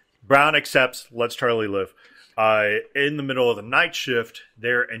 Brown accepts, lets Charlie live. In the middle of the night shift,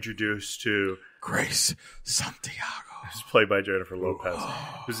 they're introduced to Grace Santiago. Who's played by Jennifer Lopez.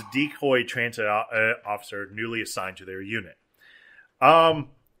 Who's a decoy transit officer newly assigned to their unit.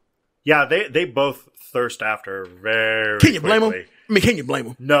 Yeah, they both thirst after very Can you blame quickly. him? I mean, can you blame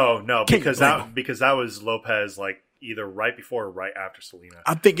him? No, because that was Lopez like either right before or right after Selena.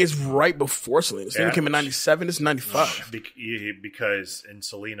 I think it's right before Selena. Selena came in 97. It's 95. Because in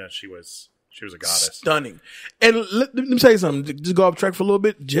Selena she was a goddess. Stunning. And let me tell you something. Just go off track for a little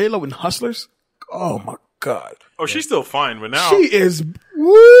bit. J-Lo and Hustlers. Oh my God. Oh, she's still fine, but now she is.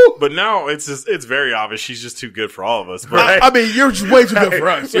 Woo! But now it's very obvious she's just too good for all of us. But, Right. I mean, you're just way too good for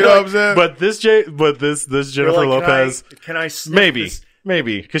us. You know what I'm saying? But this Jennifer Lopez, can I sniff this?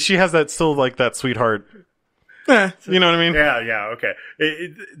 maybe because she has that sweetheart. Eh. You know what I mean? Yeah, okay.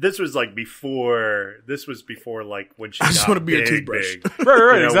 This was before like when she I just got want to be big, a toothbrush. big.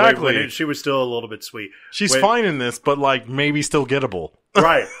 Right, exactly. When she was still a little bit sweet. She's fine in this, but like maybe still gettable.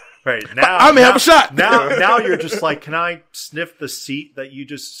 Right. Now I may have a shot. Now you're just like, can I sniff the seat that you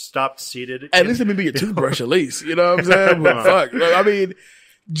just stopped seated? At least let me be a toothbrush, at least. You know what I'm saying? But fuck. I mean,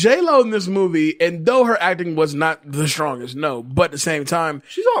 J-Lo in this movie, and though her acting was not the strongest, no, but at the same time,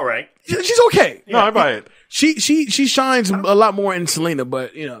 she's all right. She's okay. No, I buy it. She shines a lot more in Selena,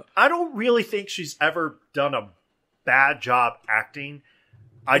 but I don't really think she's ever done a bad job acting.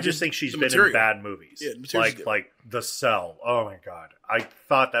 I just think she's been in bad movies. Yeah, like The Cell. Oh my God. I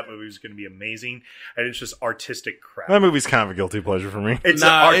thought that movie was going to be amazing, and it's just artistic crap. That movie's kind of a guilty pleasure for me. It's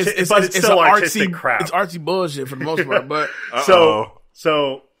still artistic crap. It's artsy bullshit for the most part, but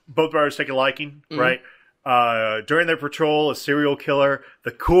so both brothers take a liking, right? During their patrol, a serial killer,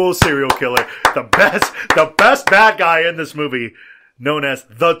 the cool serial killer, the best bad guy in this movie, known as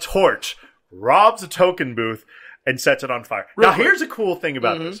the Torch, robs a token booth and sets it on fire. Now, here's a cool thing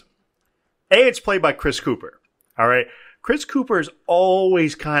about this. It's played by Chris Cooper. All right. Chris Cooper's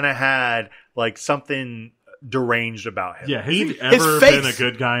always kind of had like something deranged about him. Yeah, has he ever been a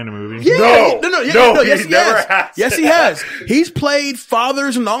good guy in a movie? Yeah, no. Yes, he never has. Yes, he has. He's played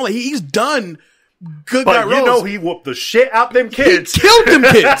fathers and all that. He's done good guy roles. But you know he whooped the shit out them kids. He killed them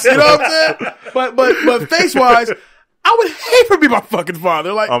kids. You know what I'm saying? But face-wise, I would hate for to be my fucking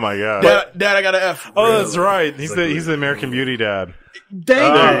father. Like, oh my God. Dad, I got an F. Oh, that's right. He's the American Beauty dad. There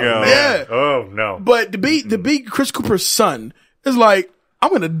you go. Yeah. Oh no. But to be Chris Cooper's son is like,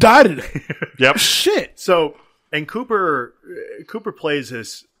 I'm gonna die today. Yep. Shit. So, and Cooper plays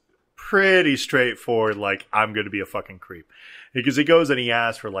this pretty straightforward, like, I'm gonna be a fucking creep. Because he goes and he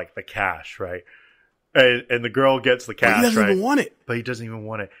asks for like the cash, right? And the girl gets the cash, but he doesn't right? even want it. But he doesn't even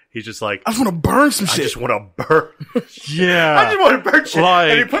want it. He's just like, I just want to burn some shit. I just want to burn. Yeah. I just want to burn shit.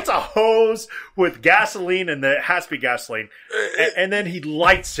 Like, and he puts a hose with gasoline, and it has to be gasoline. And then he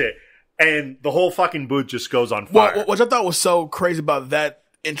lights it, and the whole fucking booth just goes on fire. Well, what I thought was so crazy about that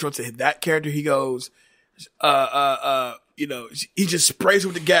intro to that character, he goes, he just sprays her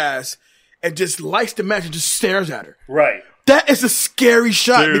with the gas and just lights the match and just stares at her. Right. That is a scary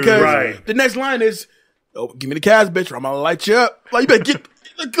shot. Dude, because the next line is, "Oh, give me the cash, bitch, or I'm gonna light you up." Like, you better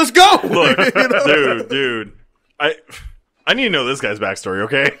let's go. Look, dude, I need to know this guy's backstory.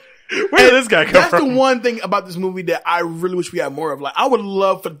 Okay, where did this guy come from? That's the one thing about this movie that I really wish we had more of. Like, I would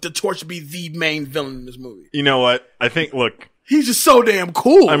love for the Torch to be the main villain in this movie. You know what? I think. Look, he's just so damn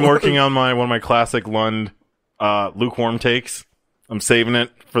cool. I'm working on one of my classic Lund lukewarm takes. I'm saving it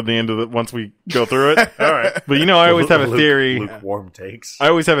for the end of it once we go through it. All right. But I always have a theory. Lukewarm takes. I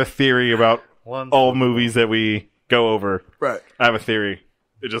always have a theory about Lund's all movies that we go over. Right. I have a theory.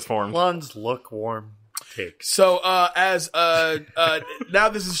 It just forms. Lund's lukewarm takes. So now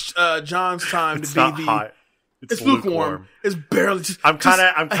this is John's time It's to be not the. hot. It's lukewarm. It's barely. Just, I'm kind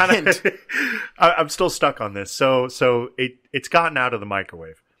a of. I'm still stuck on this. So it's gotten out of the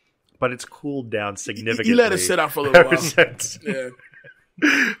microwave, but it's cooled down significantly. You let it sit out for a little while. Since. Yeah.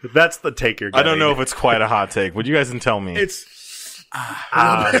 That's the take you're getting. I don't know if it's quite a hot take. Would you guys tell me? It's.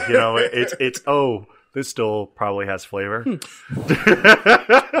 It's this still probably has flavor.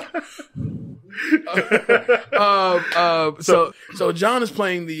 So John is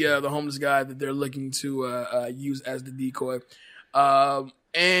playing the homeless guy that they're looking to use as the decoy,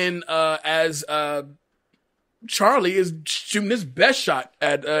 and as Charlie is shooting his best shot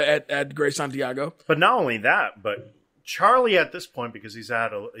at Grace Santiago. But not only that, but Charlie at this point, because he's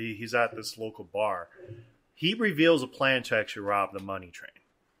at this local bar, he reveals a plan to actually rob the money train.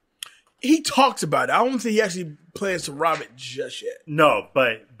 He talks about it. I don't think he actually plans to rob it just yet. No,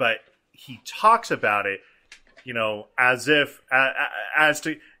 but he talks about it, as if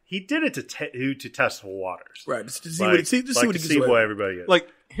he did it to test the waters, right? To see what he gets away with. Everybody is. Like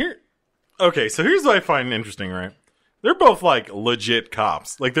here. Okay, so here's what I find interesting. Right, they're both like legit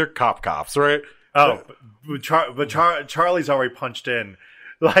cops. Like they're cops, right? Oh, but Charlie's already punched in.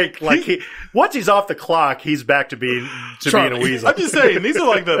 Once he's off the clock, he's back to being a weasel. I'm just saying, these are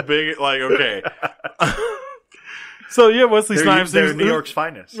like the big, okay. So yeah, Wesley Snipes. They're New York's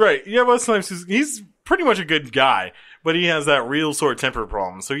finest. Right. Yeah, Wesley Snipes, he's pretty much a good guy, but he has that real sort of temper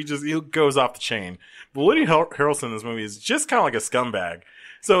problem. So he goes off the chain. But Woody Harrelson in this movie is just kind of like a scumbag.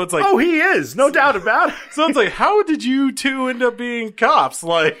 So it's like, oh, he is, no doubt about it. So it's like, how did you two end up being cops?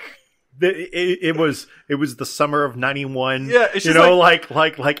 Like, it was the summer of '91. Yeah, it's just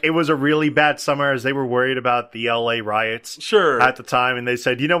like it was a really bad summer as they were worried about the LA riots. Sure. At the time, and they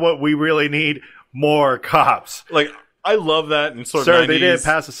said, you know what, we really need more cops. Like, I love that in sort of Sir, 90s they didn't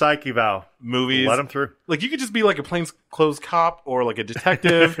pass a psych eval. Movies. Let them through. Like, you could just be like a plainclothes cop or like a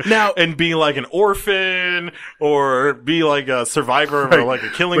detective now, and be like an orphan or be like a survivor of like a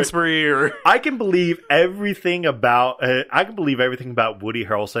killing spree. Or I can believe everything about Woody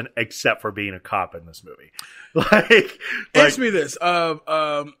Harrelson except for being a cop in this movie. Ask me this. Now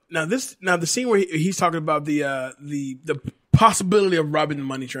the scene where he's talking about the possibility of robbing the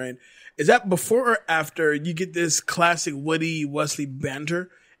money train. Is that before or after you get this classic Woody Wesley banter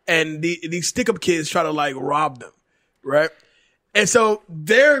and these stick-up kids try to like rob them, right? And so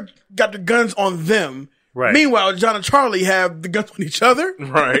they're got the guns on them. Right. Meanwhile, John and Charlie have the guns on each other.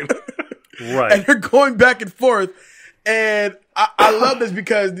 Right. Right. And they're going back and forth. And I love this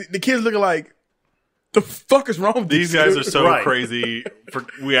because the kids looking like, the fuck is wrong with these guys are so crazy.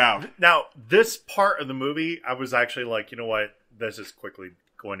 We out. Now, this part of the movie, I was actually like, you know what? This is quickly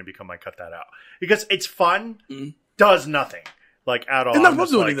going to become, I cut that out. Because it's fun, does nothing. Like, at all. It's not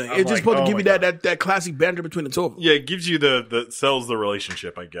supposed to do anything. It's just supposed to give you God. that classic banter between the two of them. Yeah, it gives you the sells the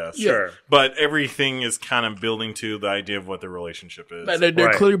relationship, I guess. Sure. But everything is kind of building to the idea of what the relationship is.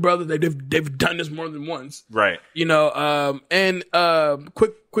 They're clearly brothers. They've done this more than once. Right.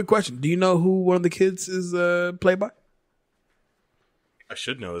 Quick question. Do you know who one of the kids is played by? I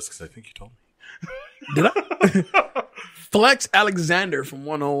should know this because I think you told me. Did I? Flex Alexander from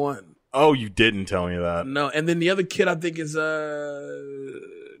 101. Oh, you didn't tell me that. No, and then the other kid I think is I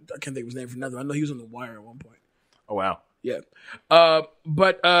can't think of his name for nothing. I know he was on The Wire at one point. Oh wow. Yeah.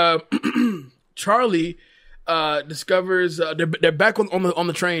 But Charlie discovers they're back on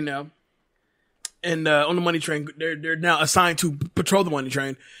the train now. And on the money train, they're now assigned to patrol the money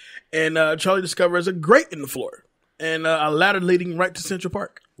train. And Charlie discovers a grate in the floor and a ladder leading right to Central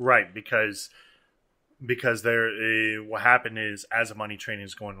Park. Right, because what happened is, as the money train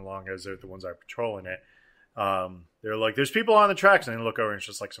is going along, as they're the ones that are patrolling it, they're like, there's people on the tracks, and they look over and it's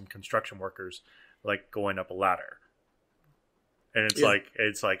just like some construction workers like going up a ladder. And it's like,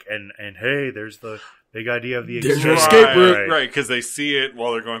 and hey, there's the big idea of the escape route. Right, because they see it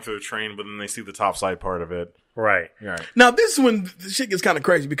while they're going through the train, but then they see the top side part of it. Right. Now, this is when the shit gets kind of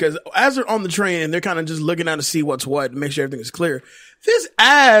crazy because as they're on the train and they're kind of just looking out to see what's what and make sure everything is clear, this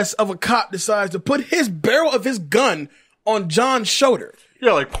ass of a cop decides to put his barrel of his gun on John's shoulder.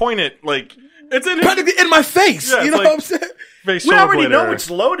 Yeah, like point it, like it's practically in my face. Yeah, you know like, what I'm saying? We already know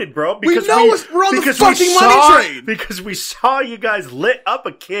it's loaded, bro. Because we're on the fucking money train. Because we saw you guys lit up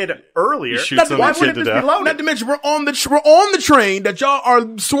a kid earlier. Why wouldn't this be loaded? Not to mention, we're on the train that y'all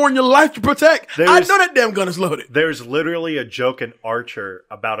are sworn your life to protect. I know that damn gun is loaded. There's literally a joke in Archer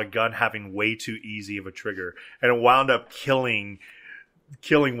about a gun having way too easy of a trigger, and it wound up killing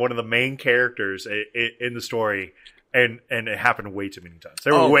killing one of the main characters in the story. And it happened way too many times.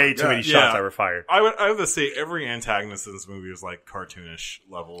 There were way too many shots that were fired. I would have to say every antagonist in this movie was like cartoonish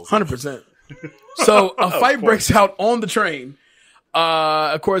levels. 100%. So a fight breaks out on the train.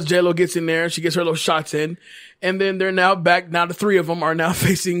 Of course, J-Lo gets in there. She gets her little shots in. And then they're now back. Now the three of them are now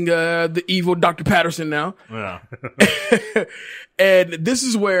facing the evil Dr. Patterson now. Yeah. And this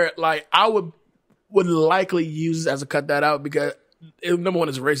is where, like, I would likely use as a cut that out because, number one,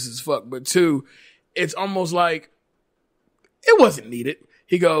 it's racist as fuck. But two, it's almost like it wasn't needed.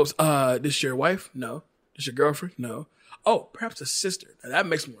 He goes, this your wife? No. This your girlfriend? No. Oh, perhaps a sister. Now, that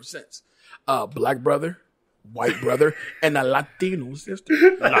makes more sense. Black brother, white brother, and a Latino sister.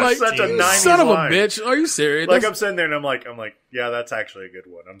 Like, such a 90s son of a line. bitch. Are you serious? Like, I'm sitting there and I'm like, yeah, that's actually a good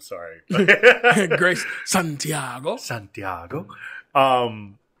one. I'm sorry. Grace Santiago.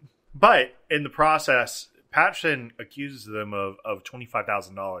 But in the process, Patterson accuses them of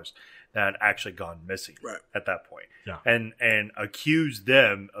 $25,000 that had actually gone missing at that point. Yeah. And accused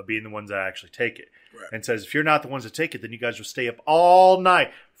them of being the ones that actually take it. Right. And says, if you're not the ones that take it, then you guys will stay up all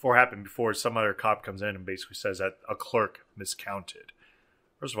night before some other cop comes in and basically says that a clerk miscounted.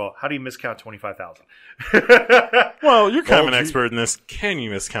 First of all, how do you miscount 25,000? Well, you're kind of an expert in this. Can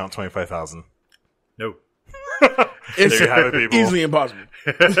you miscount 25,000? No. It's there you have it, people. Easily impossible.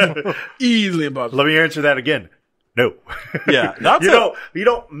 Easily impossible. Let me answer that again. No. Yeah. You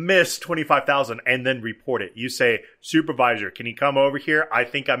don't miss 25,000 and then report it. You say, supervisor, can you come over here? I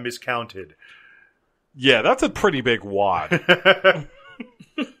think I miscounted. Yeah, that's a pretty big wad.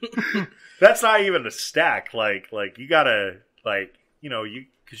 That's not even a stack. Like you gotta,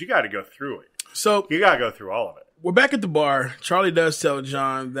 because you gotta go through it. So you gotta go through all of it. We're back at the bar. Charlie does tell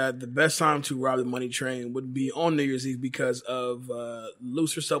John that the best time to rob the money train would be on New Year's Eve because of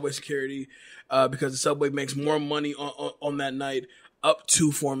looser subway security, because the subway makes more money on that night, up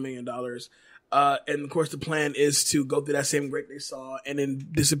to $4 million. And of course, the plan is to go through that same grate they saw and then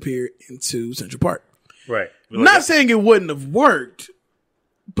disappear into Central Park. Right. Not saying it wouldn't have worked,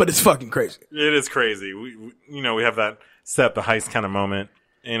 but it's fucking crazy. It is crazy. We have that set the heist kind of moment,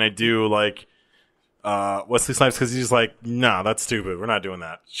 and I do like Wesley Snipes because he's just like, nah, that's stupid. We're not doing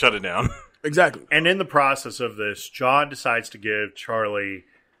that. Shut it down. Exactly. And in the process of this, John decides to give Charlie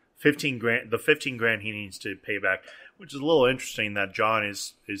 $15,000, the $15,000 he needs to pay back, which is a little interesting that John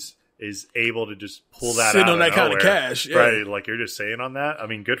is able to just pull that Sitting out on that nowhere. kind of cash, yeah. Right? Like you're just saying on that. I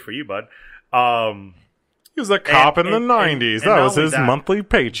mean, good for you, bud. He was a cop in the 90s. That was his monthly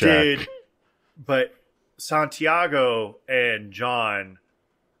paycheck. But Santiago and John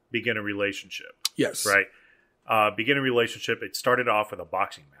begin a relationship. Yes. Right? Begin a relationship. It started off with a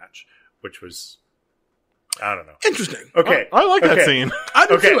boxing match, which was, I don't know. Interesting. Okay. I like that scene. I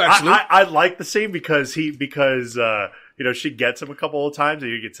do too, actually. I like the scene because she gets him a couple of times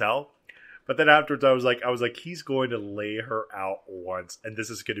and you can tell. But then afterwards, I was like, he's going to lay her out once, and this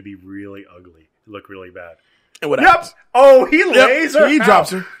is going to be really ugly. Look really bad. And what happens? Oh, he lays her. He out.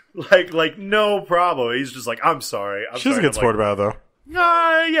 drops her. Like no problem. He's just like, I'm sorry. She's a good sport about it, though.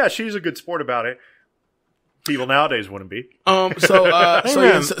 Yeah, she's a good sport about it. People nowadays wouldn't be. So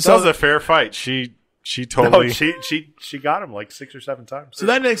that was a fair fight. She totally. No, she got him like 6 or 7 times. So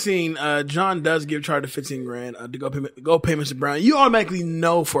that next scene, John does give Charlie $15,000 to go pay Mr. Brown. You automatically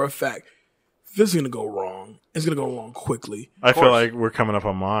know for a fact this is gonna go wrong. It's gonna go wrong quickly. I feel like we're coming up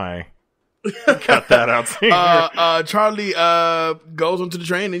on my cut that out scene. Charlie goes onto the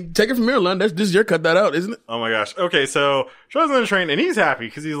train and take it from here, Lund. This is your cut that out, isn't it? Oh my gosh. Okay, so Charlie's on the train and he's happy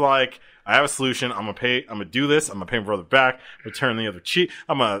because he's like, I have a solution. I'm gonna do this. I'm gonna pay my brother back, return the other cheek.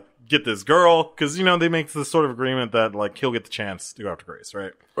 I'm gonna get this girl because they make this sort of agreement that like he'll get the chance to go after Grace,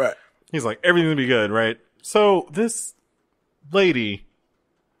 right? Right. He's like, everything will be good, right? So this lady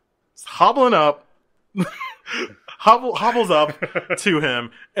is hobbling up, hobbles up to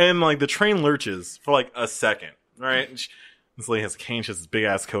him, and like the train lurches for like a second, right? And this lady has a cane. She has this big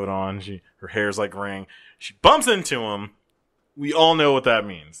ass coat on. Her hair's like ring. She bumps into him. We all know what that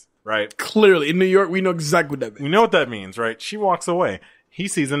means, right? Clearly, in New York, we know exactly what that means. We know what that means, right? She walks away. He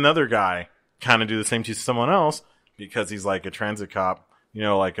sees another guy kind of do the same to someone else because he's like a transit cop.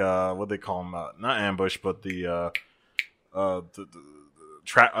 Like what they call him, not ambush, but the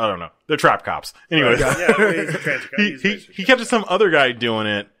trap. I don't know. They're trap cops. Anyway, he's a transit cop. he catches some other guy doing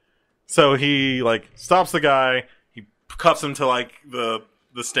it, so he like stops the guy. He cuffs him to like the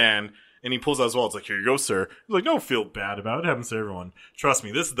stand. And he pulls out his wallet. It's like, here you go, sir. He's like, don't feel bad about it. It happens to everyone. Trust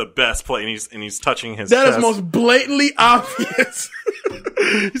me, this is the best play. And he's touching his chest. That is most blatantly obvious.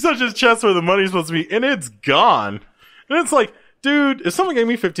 He's touching his chest where the money's supposed to be, and it's gone. And it's like, dude, if someone gave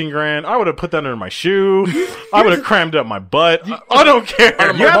me 15 grand, I would have put that under my shoe. I would have crammed up my butt. I don't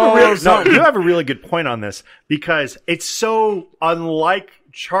care. You have a really good point on this because it's so unlike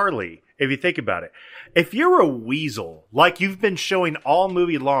Charlie, if you think about it. If you're a weasel, like you've been showing all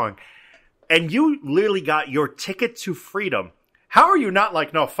movie long, and you literally got your ticket to freedom, how are you not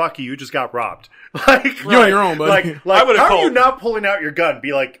like, no, fuck you just got robbed? Like, you're on your own, buddy. How are you not pulling out your gun?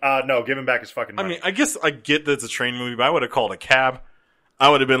 Be like, no, give him back his fucking money. I mean, I guess I get that it's a train movie, but I would have called a cab. I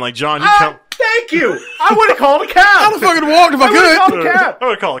would have been like, John, you come. Thank you. I would have called a cab. I would have fucking walked if I could. Called a cab. I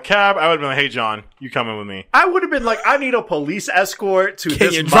would have called a cab. I would have been like, hey, John, you coming with me? I would have been like, I need a police escort to Can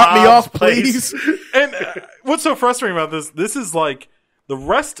this you drop me mob's off, place. please? And what's so frustrating about this? This is like the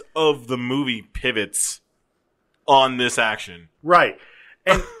rest of the movie pivots on this action. Right.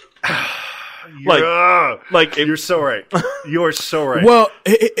 And you're so right. You're so right. Well,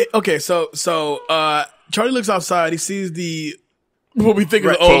 okay, so Charlie looks outside. He sees what we think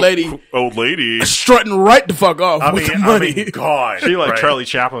is an old lady strutting right the fuck off with the money. God. She Charlie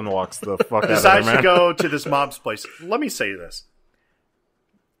Chaplin walks the fuck out of there, Decides man. to go to this mob's place. Let me say this.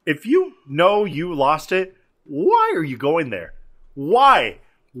 If you know you lost it, why are you going there? Why?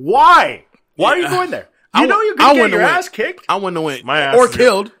 Why are you going there? You know you're going to get your ass kicked. I wouldn't have went. My ass or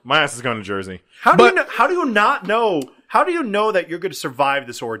killed. My ass is going to Jersey. How do you not know? How do you know that you're going to survive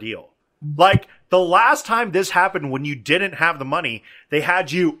this ordeal? Like, the last time this happened when you didn't have the money, they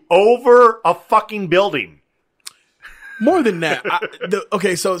had you over a fucking building. More than that.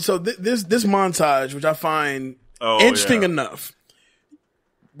 This montage, which I find interesting enough,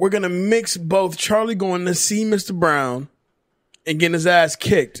 we're going to mix both Charlie going to see Mr. Brown and getting his ass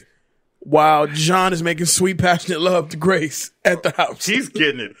kicked while John is making sweet, passionate love to Grace at the house. He's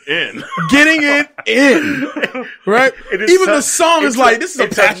getting it in. Getting it in. Right? Even the song is like, this is a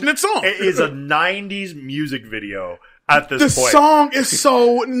passionate song. It is a 90s music video at this point. The song is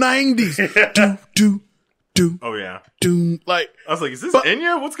so 90s. Do. Oh, yeah. Do. Like, I was like, is this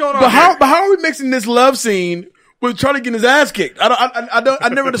Enya? What's going on? But how are we mixing this love scene with Charlie getting his ass kicked? I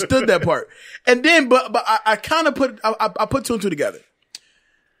never understood that part. And then, but I kind of I put two and two together.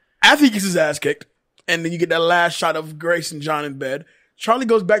 After he gets his ass kicked, and then you get that last shot of Grace and John in bed, Charlie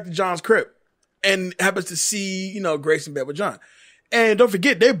goes back to John's crib and happens to see, Grace in bed with John. And don't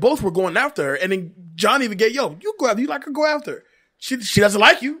forget, they both were going after her. And then John even get, you go after, you like her, go after her. She doesn't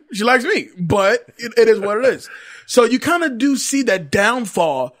like you. She likes me. But it is what it is. So you kind of do see that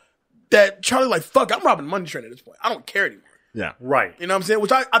downfall that Charlie like, fuck, I'm robbing the money train at this point. I don't care anymore. Yeah. Right. You know what I'm saying?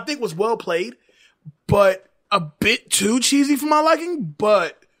 Which I think was well played, but a bit too cheesy for my liking.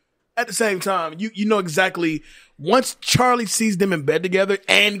 But at the same time, you know exactly, once Charlie sees them in bed together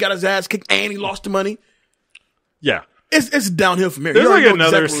and got his ass kicked and he lost the money. Yeah. It's downhill from here. There's like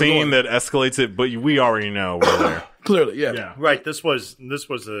another scene that escalates it, but we already know we're there. Clearly, yeah. Right. This was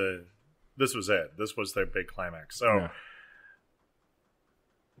it. This was their big climax. So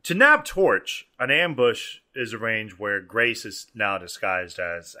to nab Torch, an ambush is arranged where Grace is now disguised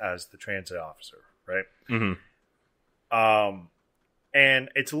as the transit officer, right? Mm-hmm. And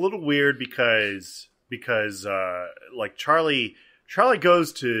it's a little weird because like Charlie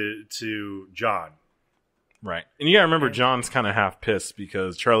goes to John. Right. And you gotta remember, John's kind of half pissed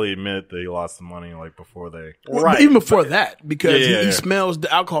because Charlie admitted that he lost the money before they... Right. Even before that, because he smells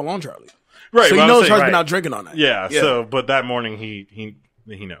the alcohol on Charlie. Right. So he knows Charlie's been out drinking on that. Yeah. So, but that morning he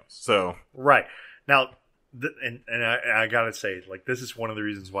knows. So... Right. Now, and I gotta say, like, this is one of the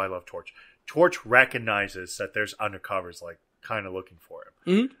reasons why I love Torch. Torch recognizes that there's undercovers, like, kind of looking for him.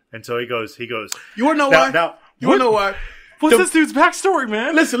 Mm-hmm. And so he goes... You wanna know why? You wanna know why? What's this dude's backstory,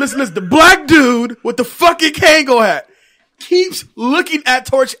 man? Listen. The black dude with the fucking Kango hat keeps looking at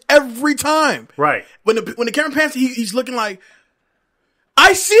Torch every time. Right. When the camera pans, he's looking like,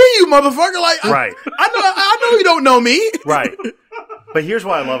 I see you, motherfucker. Like, right. I know you don't know me. Right. But here's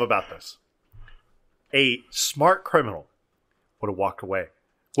what I love about this. A smart criminal would have walked away.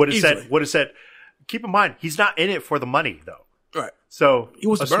 Would have said, keep in mind, he's not in it for the money, though. Right. So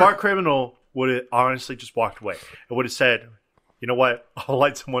a smart criminal would have honestly just walked away and would have said, you know what? I'll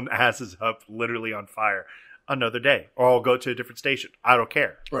light someone's asses up literally on fire another day, or I'll go to a different station. I don't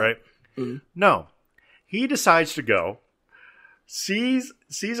care. Right? Mm-hmm. No. He decides to go, sees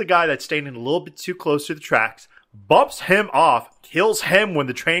a guy that's standing a little bit too close to the tracks, bumps him off, kills him when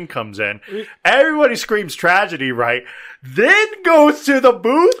the train comes in. Everybody screams tragedy, right? Then goes to the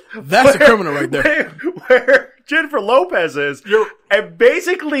booth. That's a criminal right there. Where Jennifer Lopez is, and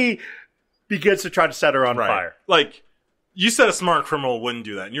basically begins to try to set her on fire. Like, you said a smart criminal wouldn't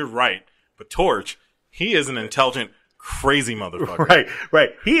do that, and you're right. But Torch, he is an intelligent, crazy motherfucker.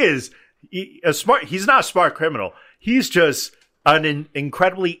 Right. He's not a smart criminal. He's just an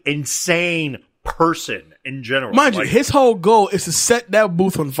incredibly insane person in general. Mind you, his whole goal is to set that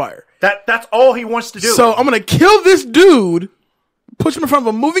booth on fire. That's all he wants to do. So I'm going to kill this dude, push him in front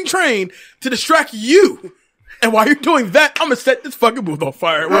of a moving train to distract you. And while you're doing that, I'm going to set this fucking booth on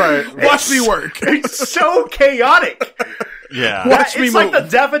fire. Right. Watch me work. It's so chaotic. Yeah. Watch me It's like move. the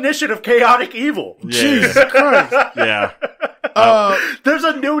definition of chaotic evil. Jesus Christ. Yeah. There's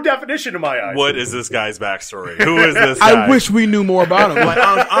a new definition in my eyes. What is this guy's backstory? Who is this guy? I wish we knew more about him.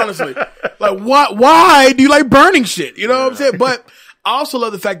 Like, honestly. Like, why do you like burning shit? You know what I'm saying? But I also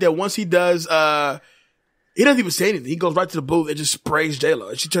love the fact that once he does, he doesn't even say anything. He goes right to the booth and just sprays J-Lo.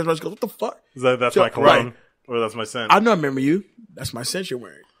 And she turns around and goes, what the fuck? That's my cologne? Or that's my scent? I know I remember you. That's my scent you're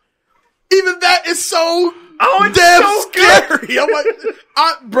wearing. Even that is so it's damn so scary. I'm like,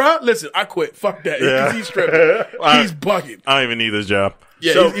 bruh, listen, I quit. Fuck that. Yeah. He's stripping. He's bugging. I don't even need this job.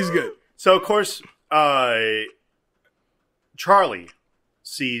 Yeah, So- he's good. So of course, Charlie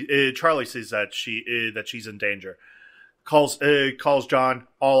sees that she's in danger. Calls John.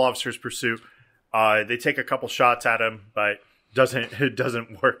 All officers pursue. They take a couple shots at him, but it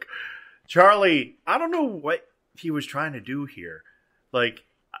doesn't work. Charlie, I don't know what he was trying to do here. Like,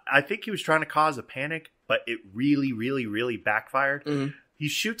 I think he was trying to cause a panic, but it really, really, really backfired. Mm-hmm. He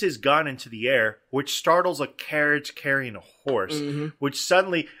shoots his gun into the air, which startles a carriage carrying a horse, which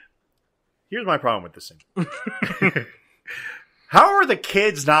suddenly... Here's my problem with this thing. How are the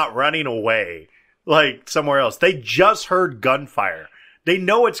kids not running away, like, somewhere else? They just heard gunfire. They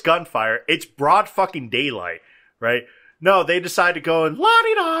know it's gunfire. It's broad fucking daylight, right? No, they decide to go and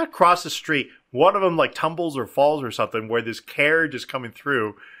la-di-da across the street. One of them, like, tumbles or falls or something where this carriage is coming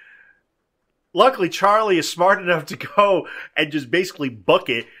through. Luckily, Charlie is smart enough to go and just basically book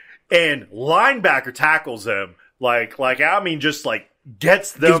it, and linebacker tackles him. Just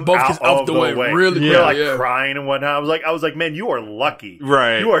gets them out of the way. Really They're quick, yeah. crying and whatnot. I was like, man, you are lucky.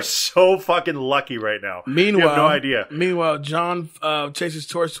 Right. You are so fucking lucky right now. Meanwhile, you have no idea. Meanwhile, John chases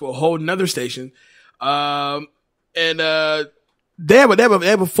Torch to a whole nother station, and they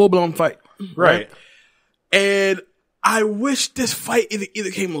have a full blown fight, Right. And I wish this fight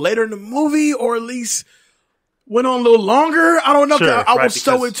either came later in the movie or at least went on a little longer. I don't know. Sure, I was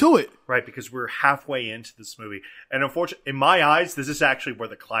so into it. Right, because we're halfway into this movie. And unfortunately, in my eyes, this is actually where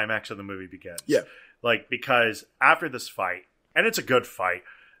the climax of the movie begins. Yeah. Like, because after this fight, and it's a good fight,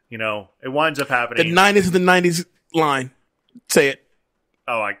 it winds up The happening. 90s of the 90s line. Say it.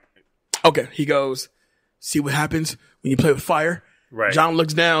 Okay. He goes, see what happens when you play with fire? Right. John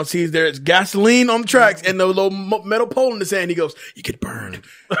looks down, sees there's gasoline on the tracks and the little metal pole in the sand. He goes, you get burned.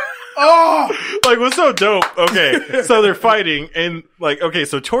 Oh! Like, what's so dope? Okay, so they're fighting, and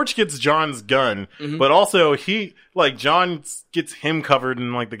so Torch gets John's gun, but also John gets him covered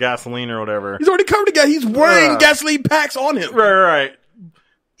in the gasoline or whatever. He's already covered the guy. He's wearing gasoline packs on him. Right.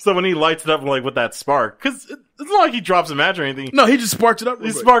 So when he lights it up with that spark, because it's not like he drops a match or anything. No, he just sparks it up.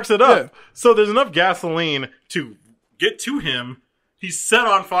 He sparks it up. Yeah. So there's enough gasoline to get to him. He's set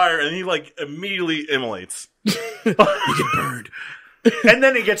on fire, and he immediately immolates. You get burned. And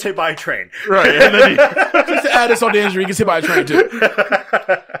then he gets hit by a train. Right. And then Just to add this on the injury, he gets hit by a train too.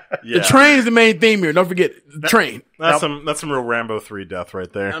 yeah. The train is the main theme here. Don't forget the train. That's some real Rambo 3 death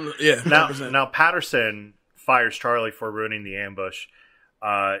right there. Yeah. Now Patterson fires Charlie for ruining the ambush.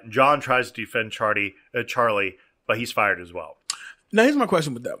 John tries to defend Charlie, but he's fired as well. Now here's my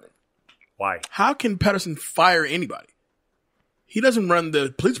question with that one. Why? How can Patterson fire anybody? He doesn't run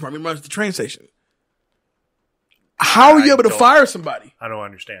the police department. He runs the train station. How are you able to fire somebody? I don't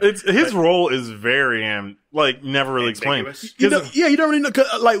understand. His role is very never really explained. Ambiguous? You don't really know.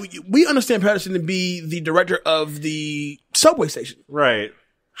 'Cause, we understand Patterson to be the director of the subway station. Right.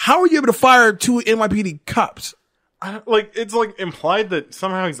 How are you able to fire two NYPD cops? It's implied that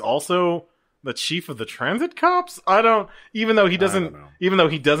somehow he's also the chief of the transit cops. Even though he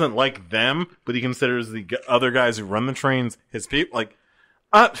doesn't like them, but he considers the other guys who run the trains his people.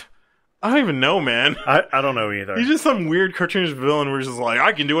 I don't even know, man. I don't know either. He's just some weird cartoonish villain where he's just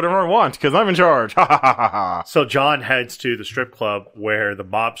I can do whatever I want because I'm in charge. Ha ha ha ha ha. So John heads to the strip club where the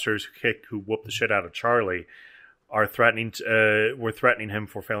mobsters who whoop the shit out of Charlie are threatening him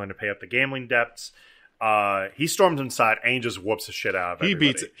for failing to pay up the gambling debts. He storms inside and he just whoops the shit out of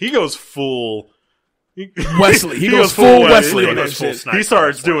everybody. He goes full Wesley. He goes full Wesley on that shit. He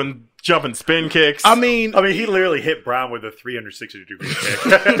starts doing jumping spin kicks. I mean, he literally hit Brown with a 360-degree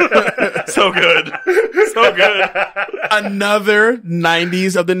kick. So good. So good. another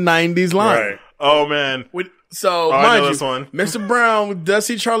 90s of the 90s line. Right. Oh, man. So, I mind know you, this one. Mr. Brown does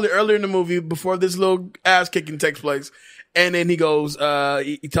see Charlie earlier in the movie before this little ass kicking takes place. And then he goes,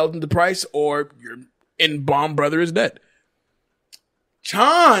 he tells him the price or your in-bomb brother is dead.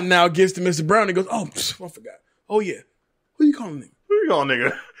 John now gets to Mr. Brown and goes, oh, I forgot. Oh, yeah. Who you calling nigga? Who you calling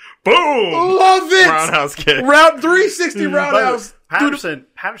nigga? Boom! Love it! Roundhouse kick. Round 360 roundhouse.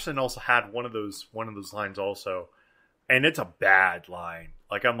 Patterson also had one of those lines also, and it's a bad line.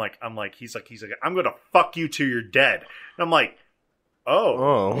 Like I'm like he's like I'm gonna fuck you till you're dead, and I'm like,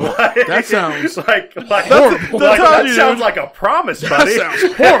 oh. That sounds like horrible. that sounds like a promise, buddy. That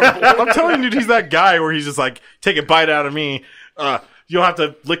sounds horrible. I'm telling you, dude, he's that guy where he's just like, take a bite out of me. You'll have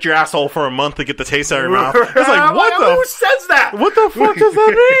to lick your asshole for a month to get the taste out of your mouth. It's like, Who says that? What the fuck does that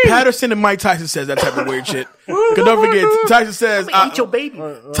mean? Patterson and Mike Tyson says that type of weird shit. Because don't forget, Tyson says, Eat your baby.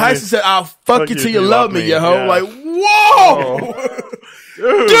 Tyson said, I'll fuck you till you love me, you hoe. Yeah. Like, whoa!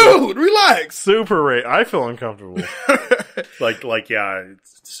 Dude, relax. Super rate. I feel uncomfortable. Yeah,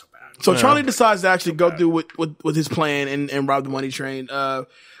 it's so bad. So Charlie decides to actually go through with his plan and rob the money train.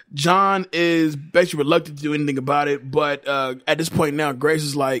 John is basically reluctant to do anything about it, but at this point now, Grace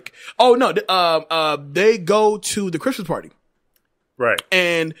is like, "Oh no!" They go to the Christmas party, Right.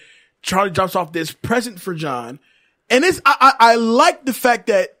 and Charlie drops off this present for John, and I like the fact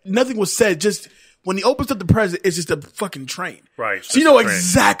that nothing was said. Just when he opens up the present, it's just a fucking train, Right. So you know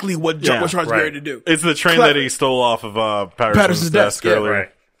exactly what Charlie's right. ready to do. It's the train that he stole off of Patterson's desk yeah, earlier.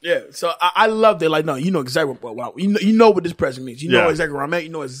 Right. Yeah, so I love that. Like, no, you know exactly what you know what this present means. You know exactly where I'm at. You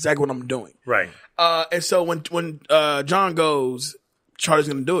know exactly what I'm doing. Right. And so when John goes, Charlie's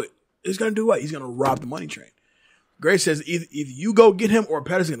gonna do it. He's gonna do what? He's gonna rob the money train. Grace says either you go get him or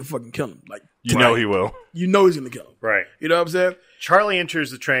Patterson's gonna fucking kill him. Like, You know he will. you know he's gonna kill him. Right. You know what I'm saying? Charlie enters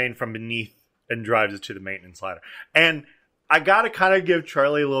the train from beneath and drives it to the maintenance ladder. And I gotta kind of give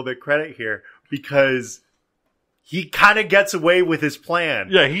Charlie a little bit credit here because he kind of gets away with his plan.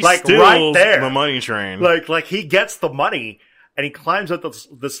 Yeah, he like steals right there. the money train. Like he gets the money and he climbs up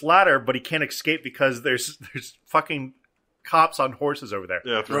this ladder, but he can't escape because there's fucking cops on horses over there.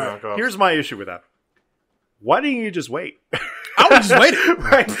 Yeah, Right. Here's my issue with that. Why didn't you just wait? I would just wait.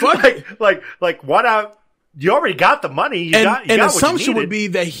 Right. Like why not? You already got the money. You got An what assumption you would be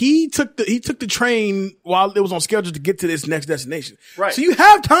that he took the train while it was on schedule to get to this next destination. Right. So you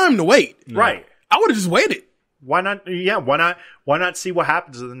have time to wait. Right. I would have just waited. Why not? Yeah. Why not see what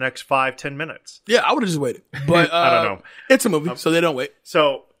happens in the next 5-10 minutes? Yeah, I would have just waited. But I don't know. It's a movie, so they don't wait.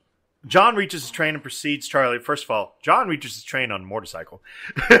 So John reaches his train and precedes Charlie. First of all, John reaches his train on a motorcycle.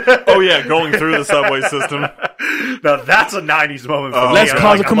 Oh yeah, going through the subway system. Now that's a 90s moment for me. Let's I'm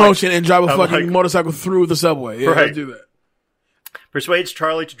cause like- a commotion and drive a I'm fucking like- motorcycle through the subway. Yeah, Right. let's do that. Persuades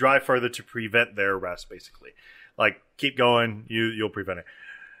Charlie to drive further to prevent their arrest, basically. Like, keep going, you'll prevent it.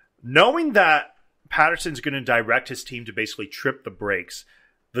 Knowing that Patterson's going to direct his team to basically trip the brakes,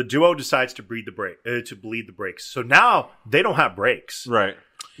 the duo decides to bleed the brakes. So now they don't have brakes Right.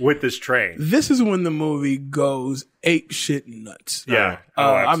 with this train. This is when the movie goes ape shit nuts. Yeah.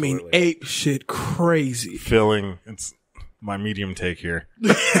 I mean, ape shit crazy. Filling. It's my medium take here.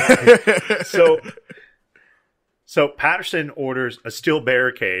 So Patterson orders a steel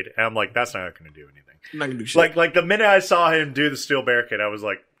barricade, and I'm like, that's not going to do anything. I'm not gonna do shit. Like the minute I saw him do the steel barricade, I was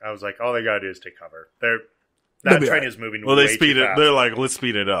like, all they gotta do is take cover. They'll That be train all right. is moving. Well, way they speed too it. fast. They're like, let's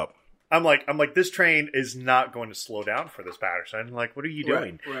speed it up. I'm like, this train is not going to slow down for this Patterson. Like, what are you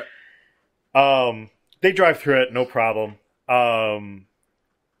doing? Right. They drive through it, no problem. And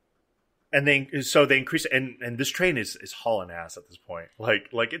they increase it, and this train is hauling ass at this point.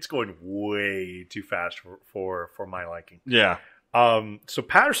 Like it's going way too fast for my liking. Yeah. So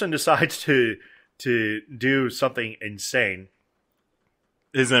Patterson decides to do something insane.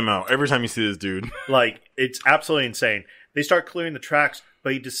 His MO. Every time you see this dude. Like, it's absolutely insane. They start clearing the tracks,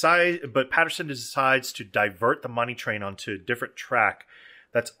 but Patterson decides to divert the money train onto a different track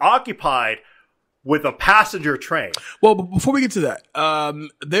that's occupied with a passenger train. Well, but before we get to that,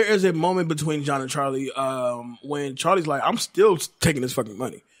 there is a moment between John and Charlie when Charlie's like, I'm still taking this fucking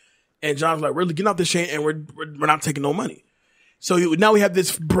money. And John's like, we're getting off this chain and we're not taking no money. So now we have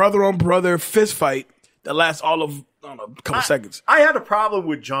this brother on brother fist fight that lasts all of, I don't know, a couple seconds. I had a problem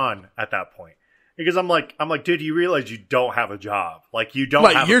with John at that point. Because I'm like, dude, you realize you don't have a job. Like, you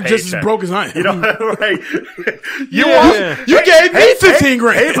don't have a you're just as paycheck. broke as I am. You know, right? You gave me 15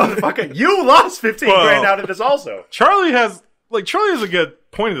 grand. Hey, motherfucker, you lost 15 grand out of this also. Charlie has a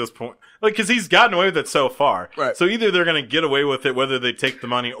good point at this point. Like, cause he's gotten away with it so far. Right. So either they're going to get away with it, whether they take the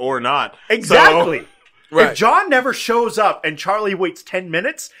money or not. Exactly. So, Right. If John never shows up and Charlie waits 10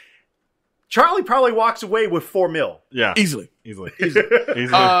 minutes, Charlie probably walks away with $4 million. yeah. Easily. Easily.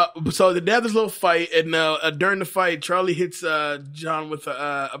 So they have this little fight, and during the fight, Charlie hits John with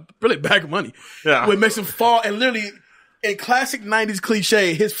a really bag of money. Yeah. Which makes him fall, and literally, in classic 90s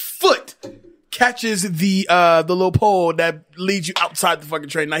cliche, his foot catches the little pole that leads you outside the fucking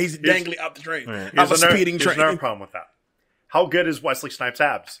train. Now he's dangling out the train. Right. Out of a speeding Here's train. another problem with that. How good is Wesley Snipes'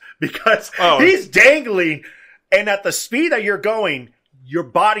 abs? Because he's dangling, and at the speed that you're going, your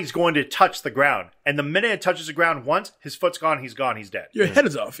body's going to touch the ground. And the minute it touches the ground once, his foot's gone, he's dead. Your head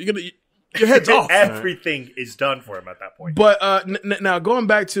is off. Your head's off. Everything is done for him at that point. But now going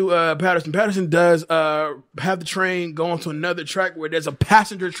back to Patterson. Patterson does have the train go onto another track where there's a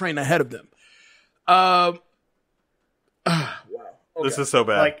passenger train ahead of them. Wow. Okay. This is so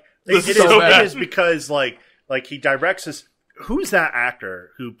bad. Like This it is so is bad. it is because like he directs us. Who's that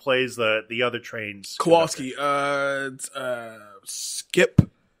actor who plays the other trains? Kowalski. Skip.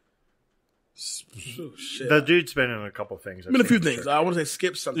 Oh, shit. The dude's been in a couple things. Been a few things. I want to say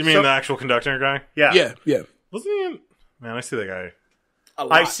Skip something. You mean the actual conductor guy? Yeah. Yeah. Wasn't he in? Man, I see that guy. A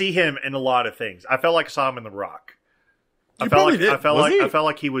lot. I see him in a lot of things. I felt like I saw him in The Rock. I You felt probably like did. I felt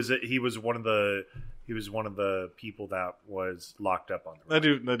like he was one of the people that was locked up on The Rock.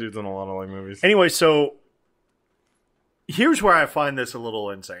 That dude's in a lot of like movies. Anyway, so here's where I find this a little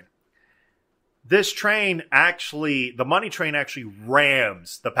insane. This train the money train actually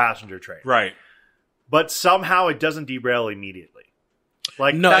rams the passenger train. Right. But somehow it doesn't derail immediately.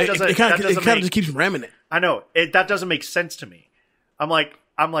 Like No, that it doesn't, kind that of doesn't just keeps ramming it. I know that doesn't make sense to me. I'm like,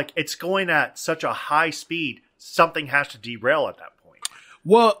 it's going at such a high speed. Something has to derail at that point.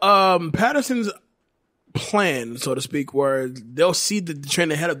 Well, Patterson's plan, so to speak, where they'll see the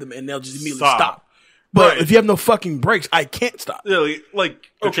train ahead of them and they'll just immediately stop. But Right. if you have no fucking brakes, I can't stop. Yeah,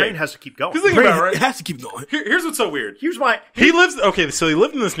 like The okay. train has to keep going. Because think Train about it, right? It has to keep going. Here's what's so weird. Here's my He lived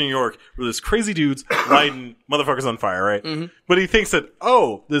in this New York where this crazy dude's lighting motherfuckers on fire, right? Mm-hmm. But he thinks that,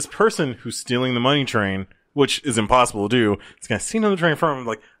 this person who's stealing the money train, which is impossible to do, is going to see another train from him,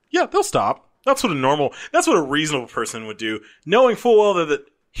 like, yeah, they'll stop. That's what a reasonable person would do, knowing full well that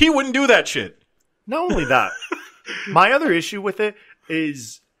he wouldn't do that shit. Not only that, my other issue with it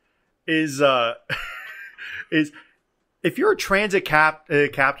is if you're a transit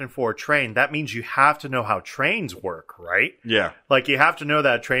captain for a train, that means you have to know how trains work, right? Yeah. Like you have to know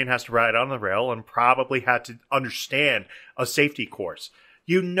that a train has to ride on the rail and probably have to understand a safety course.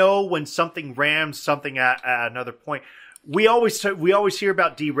 You know when something rams something at another point. We always hear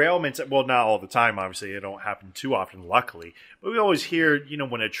about derailments. Well, not all the time, obviously. It don't happen too often, luckily. But we always hear,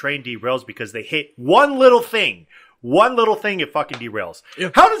 when a train derails because they hit one little thing. One little thing, it fucking derails.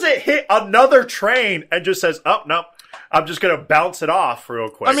 Yeah. How does it hit another train and just says, oh, no, I'm just going to bounce it off real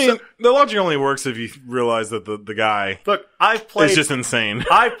quick? I mean, the logic only works if you realize that the guy look, is just insane.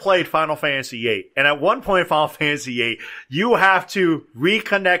 I've played Final Fantasy VIII, and at one point in Final Fantasy VIII, you have to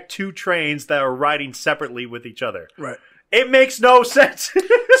reconnect two trains that are riding separately with each other. Right. It makes no sense.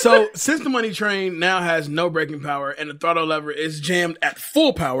 So, since the money train now has no braking power and the throttle lever is jammed at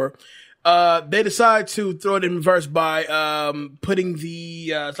full power, they decide to throw it in reverse by putting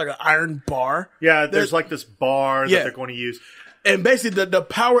it's like an iron bar. Yeah, there's like this bar that they're going to use. And basically, the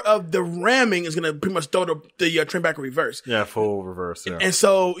power of the ramming is going to pretty much throw the train back in reverse. Yeah, full reverse. Yeah. And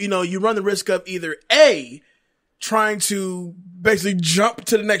so, you run the risk of either A, trying to basically jump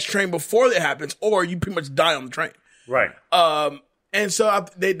to the next train before that happens, or you pretty much die on the train. Right. And so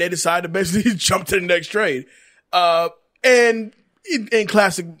they decide to basically jump to the next train. And in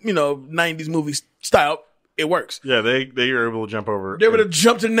classic, 90s movie style, it works. Yeah, they are able to jump over. They were to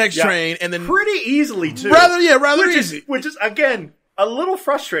jump to the next train and then pretty easily too. Rather easy. Which is again a little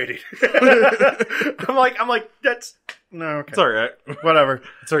frustrating. I'm like that's no okay. It's all right. Whatever.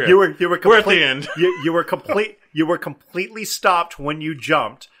 It's okay. You were We're at the end. You were completely stopped when you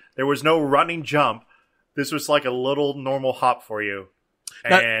jumped. There was no running jump. This was like a little normal hop for you.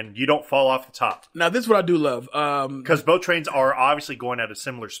 And you don't fall off the top. Now, this is what I do love. Because both trains are obviously going at a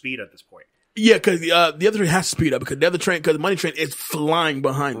similar speed at this point. Yeah, because the other train has to speed up because the money train is flying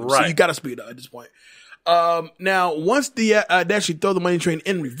behind them. Right. So you got to speed up at this point. Now, once they actually throw the money train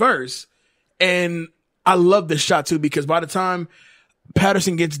in reverse, and I love this shot too because by the time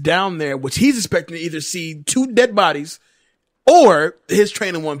Patterson gets down there, which he's expecting to either see two dead bodies or his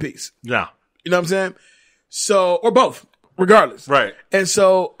train in one piece. Yeah. You know what I'm saying? So, or both. Regardless. Right. And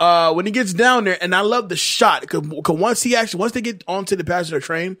so, when he gets down there, and I love the shot, cause once they get onto the passenger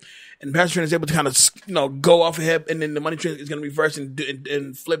train, and the passenger train is able to kind of, go off ahead, and then the money train is going to reverse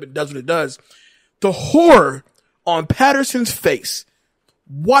and flip and does what it does. The horror on Patterson's face,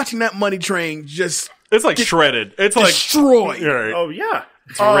 watching that money train just. It's like shredded. It's destroyed. Like. Right. Oh, yeah.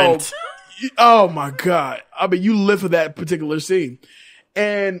 It's rent. Oh my God. I mean, you live for that particular scene.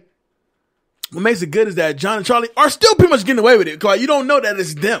 And what makes it good is that John and Charlie are still pretty much getting away with it. Cause you don't know that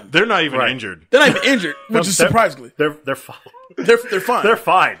it's them. They're not even injured. They're not even injured, which is surprisingly. They're fine. They're fine. They're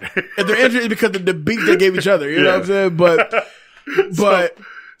fine. If they're injured, it's because of the beat they gave each other. You know what I'm saying? But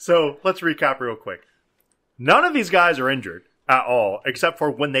so let's recap real quick. None of these guys are injured at all, except for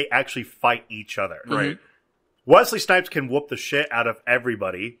when they actually fight each other. Right. Wesley Snipes can whoop the shit out of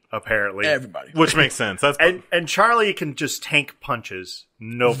everybody, apparently. Everybody. Which makes sense. That's And Charlie can just tank punches.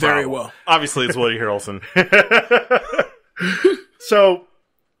 No Very problem. well. obviously it's Woody Harrelson. So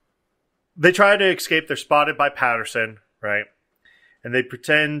they try to escape. They're spotted by Patterson, right? And they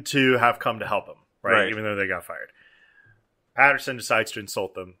pretend to have come to help him, right? Even though they got fired. Patterson decides to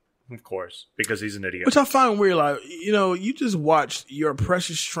insult them, of course, because he's an idiot. which I find weird. Like, you just watched your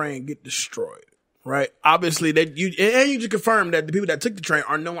precious train get destroyed, right? Obviously, you just confirmed that the people that took the train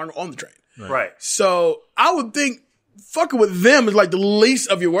are no longer on the train. Right. So I would think fucking with them is like the least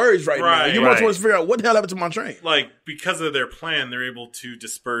of your worries right now. You must want to figure out what the hell happened to my train. Like, because of their plan, they're able to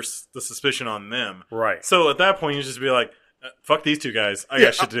disperse the suspicion on them. Right. So at that point, you just be like, fuck these two guys. I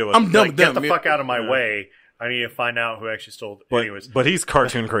got shit to do with. I'm done with them. Get the fuck out of my way. I need to find out who actually stole it. Anyways. But he's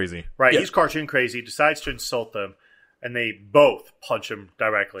cartoon crazy. Right. Yeah. He's cartoon crazy, decides to insult them, and they both punch him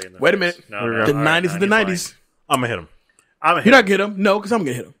directly in the face. Wait a minute. No, The 90s is the 90s. I'm going to hit him. You're not going to hit him? No, because I'm going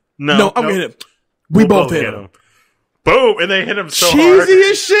to hit him. No. I'm going to hit him. We both hit him. Boom! And they hit him so Cheesy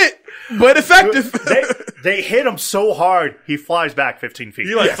hard. as shit, but effective. They hit him so hard, he flies back 15 feet.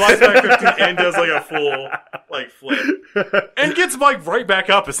 He flies back 15 and does a full flip. And gets right back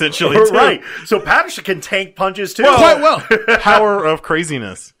up, essentially. Too. Right. So Patterson can tank punches too. Quite well. Power of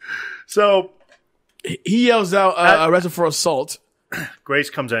craziness. So he yells out, arrested for assault. Grace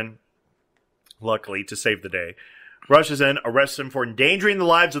comes in, luckily, to save the day. Rushes in, arrests him for endangering the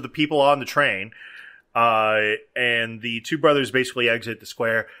lives of the people on the train. And the two brothers basically exit the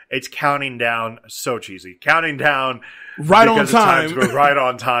square. It's counting down, so cheesy. Counting down right on time. Right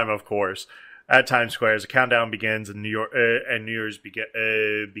on time, of course. At Times Square, as the countdown begins and New Year's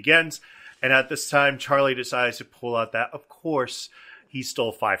begins. And at this time, Charlie decides to pull out that. Of course, he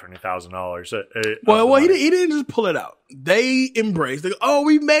stole $500,000. Well, he didn't just pull it out. They embraced. They go, "Oh,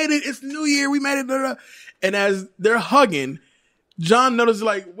 we made it! It's New Year. We made it!" Blah, blah. And as they're hugging, John notices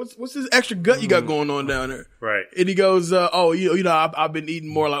what's this extra gut you got going on down there? Right. And he goes, I've been eating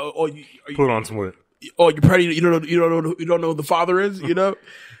more Put on some weight. Oh, you're pretty. You don't know who the father is.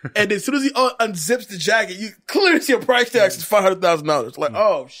 And as soon as he unzips the jacket, you clearly see a price tag is $500,000. Like,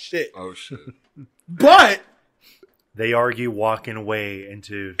 oh shit. But they argue walking away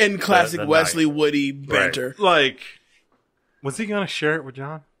in classic the Wesley night. Woody banter. Right. Was he gonna share it with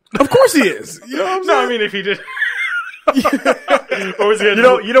John? Of course he is. You know what I'm saying? No, I mean if he did. What was he you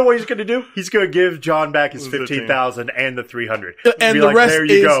know what he's going to do? He's going to give John back his $15,000 and the $300, and the rest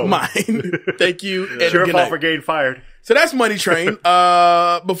is mine. Thank you. It's your fault for getting fired. So that's Money Train.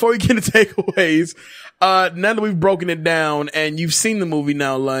 Before we get to takeaways, now that we've broken it down and you've seen the movie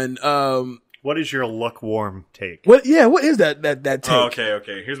now, Lund, what is your lukewarm take? What is that take? Oh,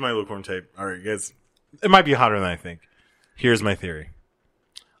 okay. Here's my lukewarm take. All right, guys. It might be hotter than I think. Here's my theory.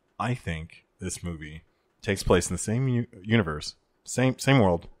 I think this movie takes place in the same universe, same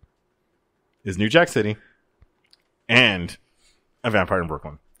world, is New Jack City, and A Vampire in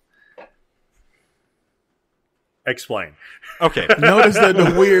Brooklyn. Explain. Okay. Notice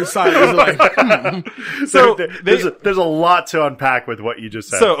the weird side. So there's a lot to unpack with what you just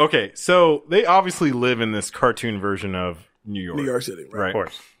said. So they obviously live in this cartoon version of New York City, right? Of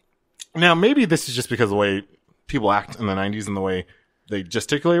course. Now, maybe this is just because of the way people act in the 90s and the way they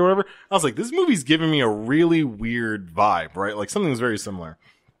gesticulate or whatever. I was like, this movie's giving me a really weird vibe, right? Like something's very similar.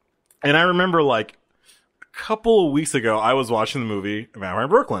 And I remember a couple of weeks ago, I was watching the movie Vampire in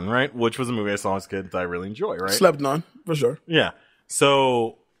Brooklyn, right? Which was a movie I saw as a kid that I really enjoy, right? Slept on, for sure. Yeah.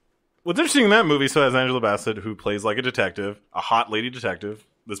 So what's interesting in that movie, so it has Angela Bassett, who plays like a detective, a hot lady detective.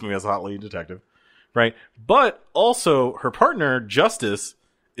 This movie has a hot lady detective, right? But also her partner, Justice,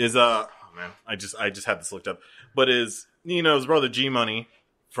 is I just had this looked up, but is Nino's brother G Money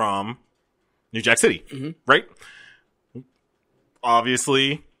from New Jack City, right?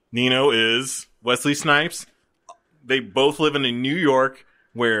 Obviously, Nino is Wesley Snipes. They both live in New York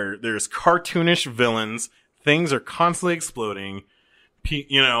where there's cartoonish villains. Things are constantly exploding.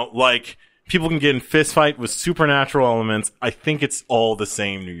 People can get in fist fight with supernatural elements. I think it's all the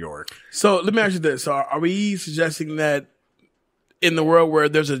same New York. So let me ask you this. Are we suggesting that in the world where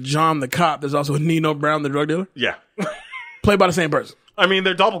there's a John the cop, there's also a Nino Brown the drug dealer? Yeah. Played by the same person. I mean,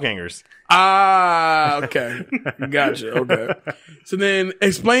 they're doppelgangers. Ah, okay. Gotcha. Okay. So then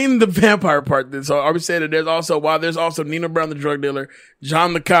explain the vampire part. Then. So are we saying that there's also Nina Brown, the drug dealer,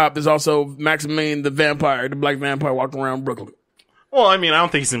 John the cop, there's also Maximilian the vampire, the black vampire walking around Brooklyn. Well, I mean, I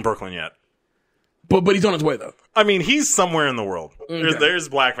don't think he's in Brooklyn yet. But he's on his way, though. I mean, he's somewhere in the world. Okay. There's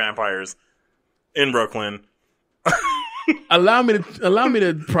black vampires in Brooklyn. Allow me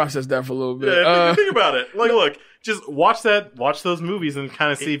to process that for a little bit. Yeah, think about it. Like, look, just watch those movies and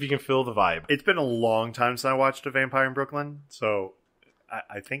kind of see if you can feel the vibe. It's been a long time since I watched A Vampire in Brooklyn, so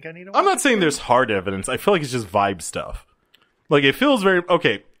I think I need to watch I'm not saying there's hard evidence. I feel like it's just vibe stuff. Like, it feels very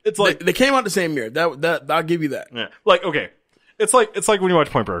okay. It's like they came out the same year. That I'll give you that. Yeah. Like, okay. It's like when you watch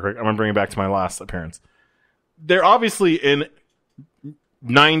Point Break, right? I'm gonna bring it back to my last appearance. They're obviously in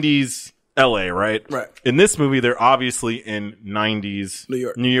 90s LA, right? Right. In this movie, they're obviously in 90s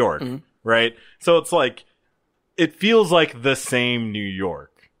New York, right? So it's like, it feels like the same New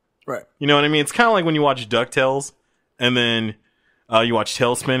York. Right. You know what I mean? It's kind of like when you watch DuckTales and then you watch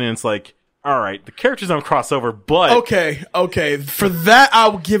Tailspin and it's like, all right, the characters don't cross over, but... Okay. For that, I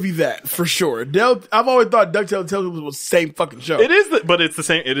will give you that, for sure. I've always thought DuckTales and Tailspin was the same fucking show. It is, but it's the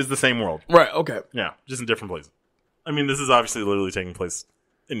same. It is the same world. Right, okay. Yeah, just in different places. I mean, this is obviously literally taking place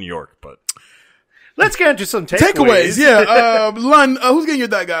in New York, but... Let's get into some takeaways. Yeah, Lund, who's getting your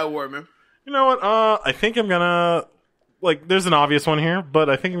That Guy Award, man? You know what? I think I'm gonna... Like, there's an obvious one here, but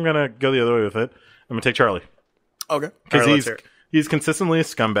I think I'm gonna go the other way with it. I'm gonna take Charlie. Okay. Because he's consistently a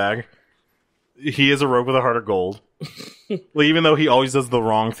scumbag. He is a rogue with a heart of gold. Like, even though he always does the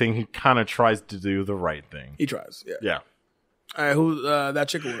wrong thing, he kind of tries to do the right thing. He tries, yeah. Yeah. All right, who's that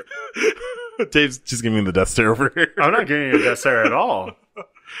chick award? Dave's just giving me the death stare over here. I'm not giving you a death stare at all.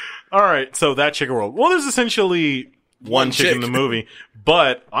 All right, so that chick world. Well, there's essentially one chick in the movie,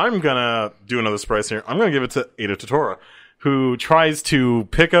 but I'm gonna do another surprise here. I'm gonna give it to Ada Totora, who tries to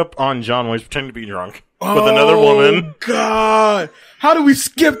pick up on John while he's pretending to be drunk with another woman. Oh, God. How do we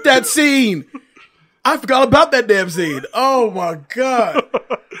skip that scene? I forgot about that damn scene. Oh, my God.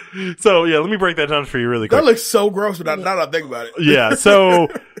 So, yeah, let me break that down for you really quick. That looks so gross, but now that I think about it. Yeah, so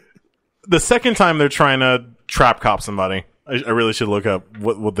the second time they're trying to trap cop somebody, I really should look up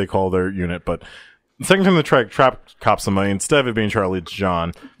what they call their unit, but the second time they try to trap cop somebody, instead of it being Charlie, it's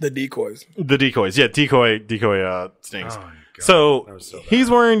John. The decoys. Yeah, decoy stings. Oh, so he's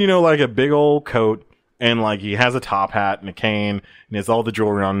wearing, like a big old coat, and like he has a top hat and a cane, and he has all the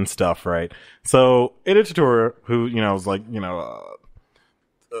jewelry on and stuff, right? So Ada Totora, who is like in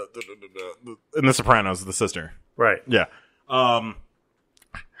The Sopranos, the sister, right? Yeah.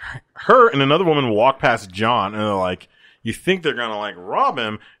 Her and another woman walk past John, and they're like, you think they're gonna like rob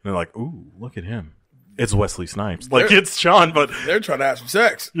him, and they're like, ooh, look at him. It's Wesley Snipes. Like, it's John, but they're trying to have some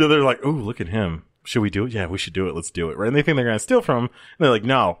sex. Yeah, they're like, ooh, look at him. Should we do it? Yeah, we should do it. Let's do it, right? And they think they're gonna steal from him, and they're like,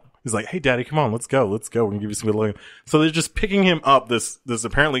 no. He's like, hey, daddy, come on, let's go. We're gonna give you some good looking. So they're just picking him up, this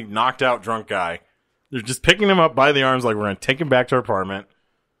apparently knocked out drunk guy. They're just picking him up by the arms, like, we're gonna take him back to our apartment,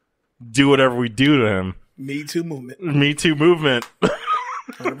 do whatever we do to him. Me Too movement. Me Too movement.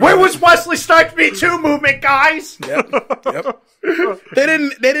 Where was Wesley Snipes' Me Too movement, guys? Yep. They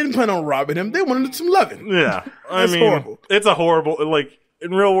didn't plan on robbing him. They wanted some loving. Yeah. I mean, horrible. It's a horrible, like,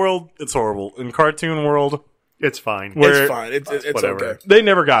 in real world, it's horrible. In cartoon world, it's fine. It's fine. It's whatever. Okay. They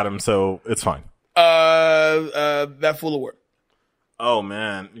never got him, so it's fine. That Fool of Work. Oh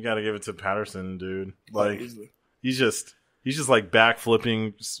man, you got to give it to Patterson, dude. Like, he's just like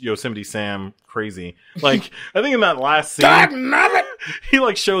backflipping Yosemite Sam crazy. Like, I think in that last scene, he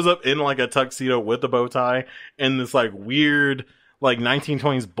like shows up in like a tuxedo with a bow tie and this like weird like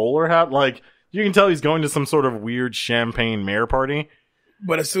 1920s bowler hat. Like, you can tell he's going to some sort of weird champagne mayor party.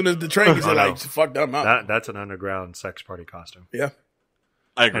 But as soon as the train gets like, fuck them out. That's an underground sex party costume. Yeah.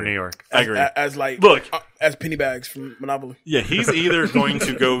 I agree. In New York. I agree. As penny bags from Monopoly. Yeah, he's either going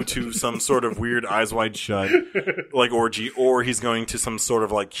to go to some sort of weird Eyes Wide Shut like orgy, or he's going to some sort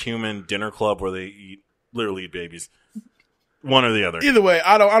of like human dinner club where they literally eat babies. One or the other. Either way,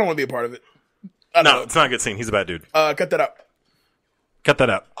 I don't want to be a part of it. No, it's not a good scene. He's a bad dude. Cut that out. Cut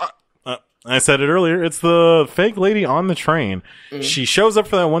that out. I said it earlier. It's the fake lady on the train. Mm-hmm. She shows up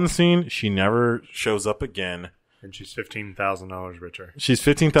for that one scene. She never shows up again. And she's $15,000 richer. She's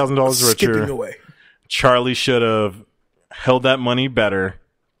 $15,000 richer. Skipping away. Charlie should have held that money better.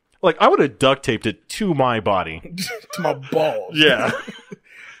 Like, I would have duct taped it to my body. To my balls. Yeah.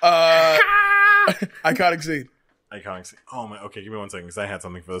 Iconic scene. Iconic scene. Oh my. Okay, give me 1 second because I had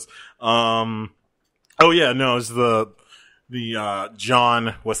something for this. Oh yeah, no, it's the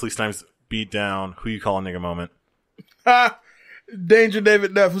John Wesley Snipes beat down. Who you call a nigga moment? Danger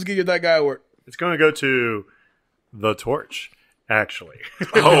David Neff. Who's getting That Guy Award? It's going to go to The Torch. actually.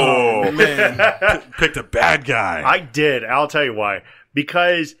 Oh, Man. picked a bad guy. I did. I'll tell you why.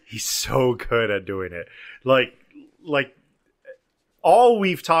 Because he's so good at doing it. Like all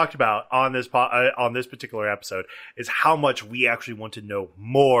we've talked about on this particular episode is how much we actually want to know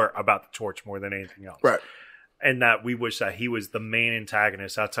more about the Torch more than anything else. Right. And that we wish that he was the main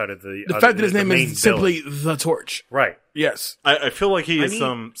antagonist outside of the fact that his name main is simply villain. the Torch. Right. Yes. I feel like he is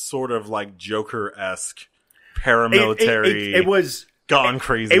some sort of like Joker-esque paramilitary. It was gone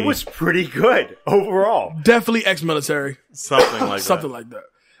crazy. It was pretty good overall. Definitely ex-military. Something like Something that. like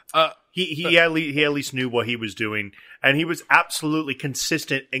that. He at least knew what he was doing, and he was absolutely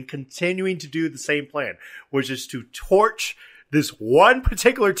consistent in continuing to do the same plan, which is to torch this one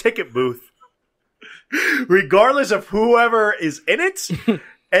particular ticket booth, regardless of whoever is in it,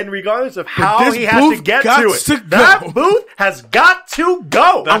 and regardless of how he has to get to it. That booth has got to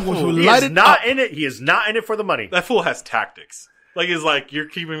go. He is not in it. He is not in it for the money. That fool has tactics. Like, he's like, you're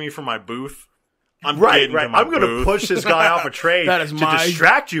keeping me from my booth. I'm right. I'm going to push this guy off a train to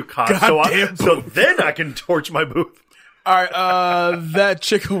distract you, Con, so then I can torch my booth. All right, that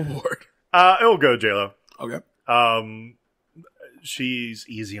chick award. It'll go J-Lo. Okay. She's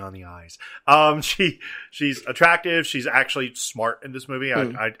easy on the eyes. She's attractive. She's actually smart in this movie.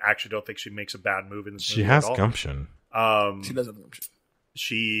 I actually don't think she makes a bad move in this movie. She has gumption. She does have gumption.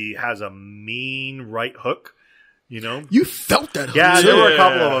 She has a mean right hook. You know, you felt that. Yeah, there were a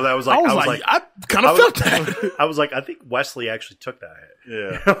couple of them. That was like, I was like, I kind of felt that. I was like, I think Wesley actually took that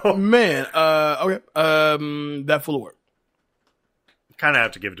hit. Yeah, man. Okay. That full of work. Kind of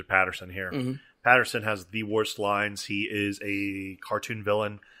have to give it to Patterson here. Mm-hmm. Patterson has the worst lines. He is a cartoon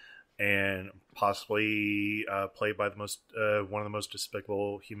villain, and possibly played by one of the most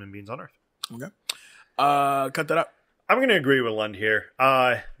despicable human beings on earth. Okay. Cut that out. I'm going to agree with Lund here.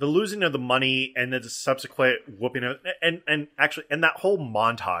 The losing of the money and the subsequent whooping of, and that whole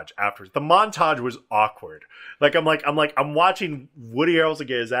montage afterwards. The montage was awkward. I'm watching Woody Harrelson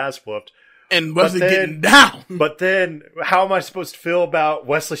get his ass whooped. And Wesley getting down. But then, how am I supposed to feel about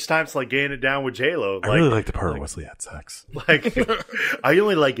Wesley Snipes getting it down with J-Lo? I really like the part where Wesley had sex. I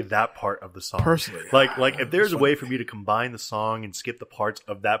only like that part of the song. Personally. If there's a way for me to combine the song and skip the parts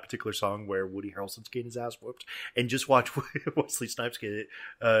of that particular song where Woody Harrelson's getting his ass whooped and just watch Wesley Snipes get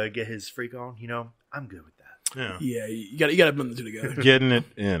his freak on, I'm good with that. Yeah, you gotta blend the two together. Getting it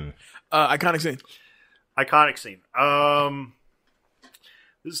in. Iconic scene. Iconic scene.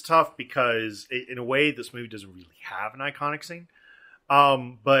 This is tough because, in a way, this movie doesn't really have an iconic scene.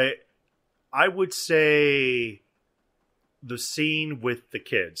 But I would say the scene with the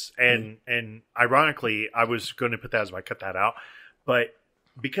kids. And ironically, I was going to put that as I cut that out. But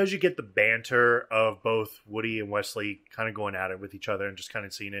because you get the banter of both Woody and Wesley kind of going at it with each other and just kind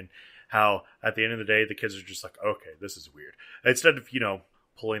of seeing how, at the end of the day, the kids are just like, okay, this is weird. Instead of,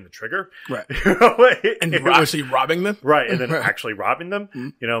 pulling the trigger. Right. And actually robbing them. Right. And then actually robbing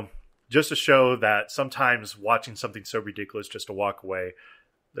them, just to show that sometimes watching something so ridiculous just to walk away,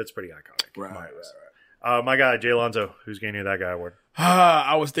 that's pretty iconic. Right. My guy, Jay Alonso, who's getting you that guy award?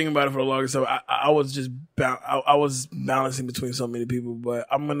 I was thinking about it for the longest time. I was just I was balancing between so many people, but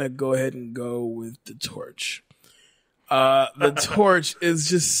I'm going to go ahead and go with the Torch. The Torch is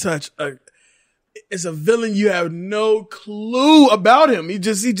just it's a villain you have no clue about him. He's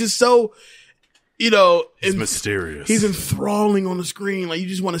just so, he's mysterious. He's enthralling on the screen. Like, you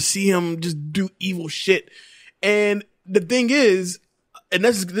just want to see him just do evil shit. And the thing is, and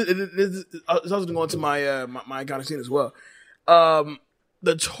this is also going to go into my my iconic scene as well.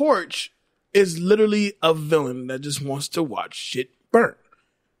 The Torch is literally a villain that just wants to watch shit burn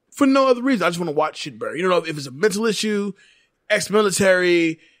for no other reason. I just want to watch shit burn. You don't know if it's a mental issue,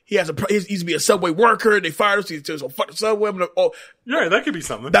 ex-military. He used to be a subway worker. They fired him, so fuck the subway. Yeah, that could be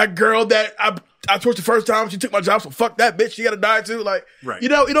something. That girl that I torched the first time, she took my job, so fuck that bitch. She got to die too. Right. You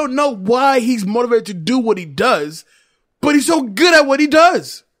don't know why he's motivated to do what he does, but he's so good at what he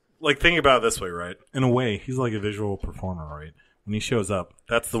does. Think about it this way, right? In a way, he's like a visual performer, right? When he shows up,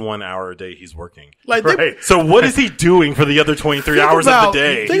 that's the 1 hour a day he's working. Right. So what is he doing for the other 23 hours of the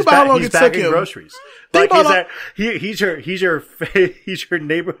day? Think about how long it took him. Groceries. He's your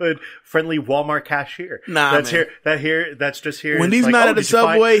neighborhood friendly Walmart cashier. Nah, that's just here. When he's not at the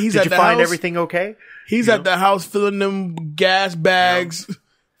subway, he's at the house. Did you find everything okay? He's at the house filling them gas bags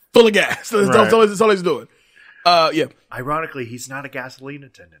full of gas. That's all he's doing. Yeah. Ironically, he's not a gasoline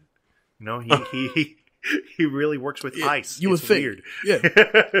attendant. He really works with ice. You would think. Weird. Yeah.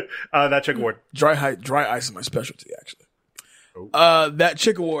 That chick award. Dry ice is my specialty, actually. That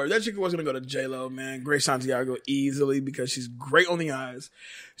chick award is gonna go to J-Lo, man. Grace Santiago easily because she's great on the eyes.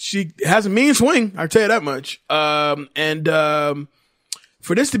 She has a mean swing, I'll tell you that much.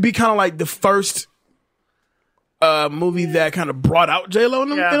 For this to be kind of like the first movie that kind of brought out J-Lo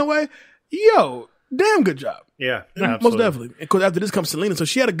in a way, damn good job. Yeah, most definitely. And because after this comes Selena, so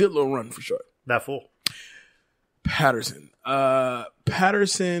she had a good little run for sure. That fool. Patterson. And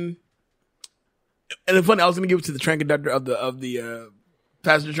it's funny, I was going to give it to the train conductor of the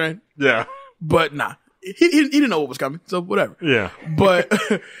passenger train. Yeah. But nah. He didn't know what was coming, so whatever. Yeah. But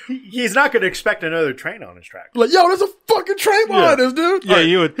he's not going to expect another train on his track. Like, yo, there's a fucking train behind us, dude. Yeah,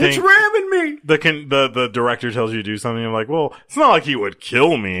 you would think it's ramming me. The director tells you to do something. I'm like, well, it's not like he would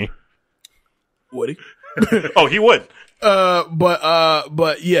kill me. Would he? Oh, he would.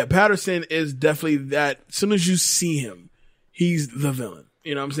 But yeah, Patterson is definitely that. As soon as you see him, he's the villain.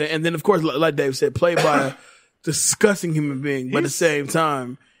 You know what I'm saying? And then, of course, like Dave said, played by a disgusting human being, but at the same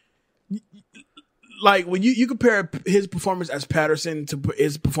time, like when you compare his performance as Patterson to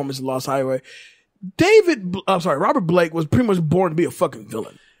his performance in Lost Highway, Robert Blake was pretty much born to be a fucking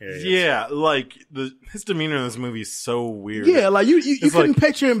villain. Yeah, like his demeanor in this movie is so weird. Yeah, like you couldn't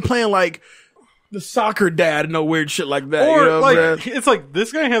picture him playing like the soccer dad and no weird shit like that. Or you know like it's like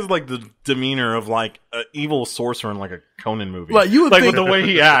this guy has like the demeanor of like an evil sorcerer in like a Conan movie. Like you would think, with the way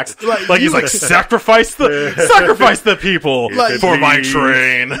he acts, like he's like sacrifice the people like, for my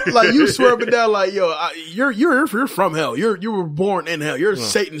train. Like you swear up and down, like you're from hell. You were born in hell. You're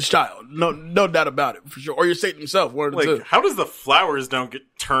Satan's child. No doubt about it for sure. Or you're Satan himself. One of the two. How does the flowers don't get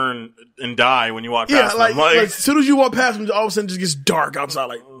turn and die when you walk past them? Like as soon as you walk past them, all of a sudden it just gets dark outside.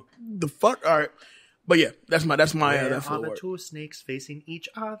 Like the fuck. All right. But yeah, that's my that are the two snakes facing each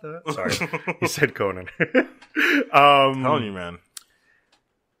other? Sorry, you said Conan. I'm telling you, man.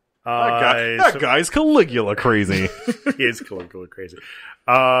 That guy's Caligula crazy. He is Caligula crazy.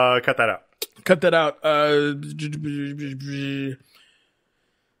 Cut that out. Cut that out.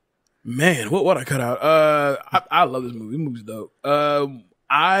 Man, what I cut out? I love this movie. This movie's dope.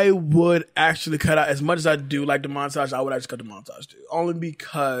 I would actually cut out, as much as I do like the montage, I would actually cut the montage too. Only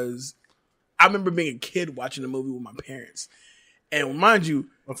because I remember being a kid watching the movie with my parents. And mind you,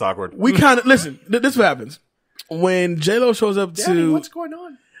 that's awkward. We kind of, listen, this is what happens. When J-Lo shows up to... what's going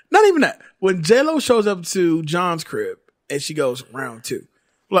on? Not even that. When J-Lo shows up to John's crib and she goes, round two.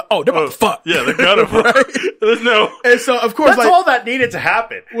 Like, oh, they're about to fuck. Yeah, they're gonna fuck. Right? There's no... And so, of course, that's all that needed to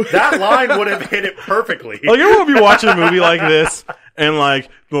happen. That line would have hit it perfectly. Like, you want to be watching a movie like this and like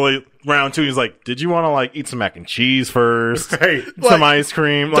round two, he's like, did you want to like eat some mac and cheese first? Right. Some ice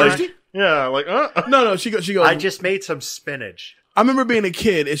cream? Thirsty? Like, yeah, like, No, she goes, I just made some spinach. I remember being a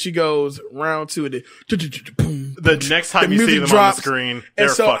kid and she goes round two and then the next time you see them drops, on the screen, they're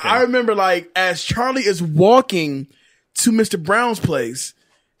and so fucking. I remember like as Charlie is walking to Mr. Brown's place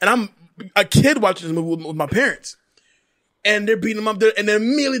and I'm a kid watching this movie with my parents and they're beating him up there and then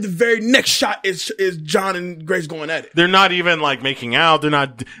immediately the very next shot is John and Grace going at it. They're not even like making out.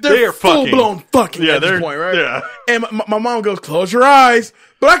 They're full fucking. blown fucking at this point, right? Yeah. And my mom goes, close your eyes.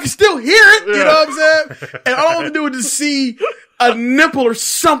 But I can still hear it, you know what I'm saying? And all I have to do is just see a nipple or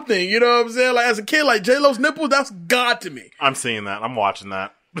something, you know what I'm saying? Like as a kid, like J-Lo's nipples, that's God to me. I'm seeing that. I'm watching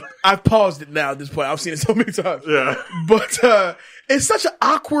that. I've paused it now at this point. I've seen it so many times. Yeah. But it's such an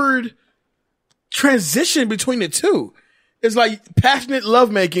awkward transition between the two. It's like passionate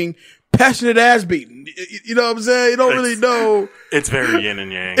lovemaking, passionate ass beating. You know what I'm saying? You don't really know. It's very yin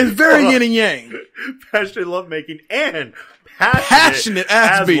and yang. It's very yin and yang. Passionate lovemaking and passionate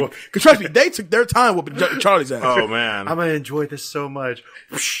ass beating. Because trust me, they took their time whooping Charlie's ass. Oh man, I'm gonna enjoy this so much.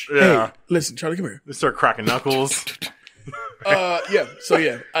 Yeah. Hey, listen, Charlie, come here. They start cracking knuckles. Yeah. So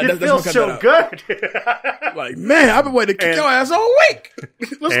yeah, it feels so good. Like man, I've been waiting to kick your ass all week.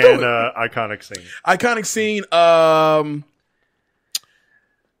 Let's do it. Iconic scene. Iconic scene.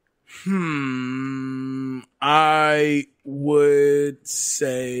 I would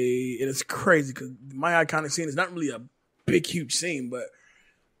say, and it's crazy because my iconic scene is not really a big, huge scene, but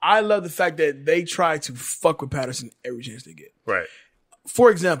I love the fact that they try to fuck with Patterson every chance they get. Right.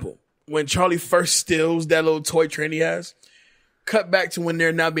 For example, when Charlie first steals that little toy train he has, cut back to when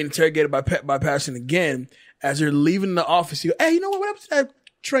they're now being interrogated by Patterson again, as they're leaving the office, you go, hey, you know what happened to that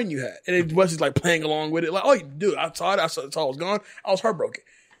train you had? And it was just like playing along with it. Like, oh, dude, I saw it. I saw it was gone. I was heartbroken.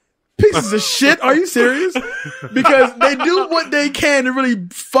 Pieces of shit. Are you serious? Because they do what they can to really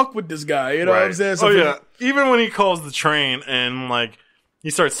fuck with this guy. You know what I'm saying? So yeah. Even when he calls the train and like he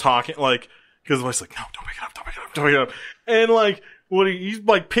starts talking, like because the voice like, no, don't pick it up, don't pick it up, don't pick it up. And like when he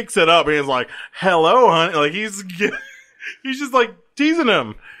like picks it up and he's like, hello, honey. Like he's just like teasing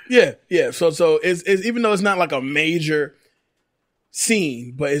him. Yeah, yeah. So it's even though it's not like a major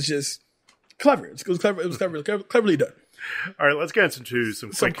scene, but it's just clever. It was cleverly done. All right, let's get into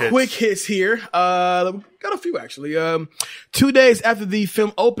some Quick hits here. Got a few actually. 2 days after the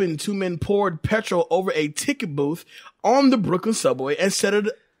film opened, two men poured petrol over a ticket booth on the Brooklyn subway and set it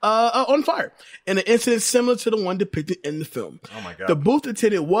on fire in an incident similar to the one depicted in the film. Oh my God. The booth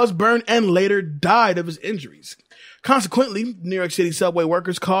attendant was burned and later died of his injuries. Consequently, New York City subway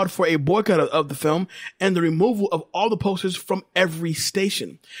workers called for a boycott of the film and the removal of all the posters from every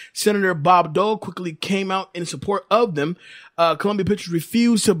station. Senator Bob Dole quickly came out in support of them. Columbia Pictures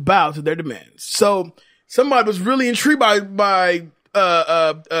refused to bow to their demands. So somebody was really intrigued by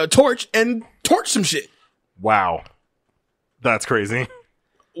Torch and torched some shit. Wow. That's crazy.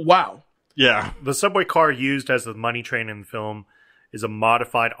 Wow. Yeah. The subway car used as the money train in the film is a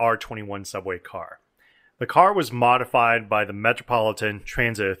modified R21 subway car. The car was modified by the Metropolitan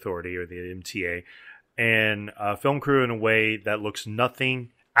Transit Authority, or the MTA, and film crew in a way that looks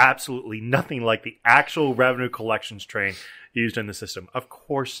absolutely nothing like the actual revenue collections train used in the system. Of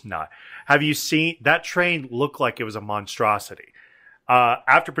course not. Have you seen that train? Looked like it was a monstrosity.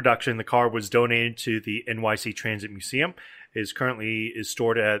 After production, the car was donated to the NYC Transit Museum. Is currently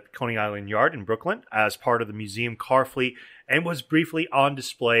stored at Coney Island Yard in Brooklyn as part of the museum car fleet and was briefly on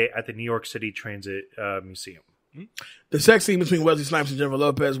display at the New York City Transit Museum. The sex scene between Wesley Snipes and Jennifer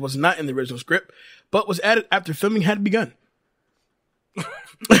Lopez was not in the original script, but was added after filming had begun.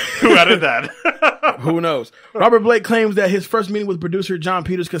 Who added that? Who knows? Robert Blake claims that his first meeting with producer John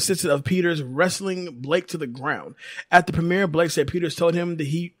Peters consisted of Peters wrestling Blake to the ground. At the premiere, Blake said Peters told him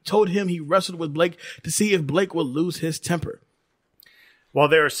he wrestled with Blake to see if Blake would lose his temper. While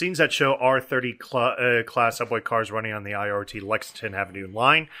there are scenes that show R30 class subway cars running on the IRT Lexington Avenue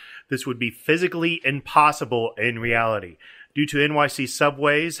line, this would be physically impossible in reality. Due to NYC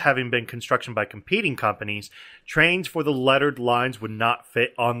subways having been constructed by competing companies, trains for the lettered lines would not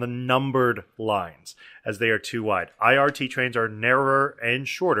fit on the numbered lines, as they are too wide. IRT trains are narrower and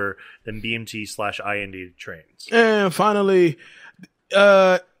shorter than BMT/IND trains. And finally,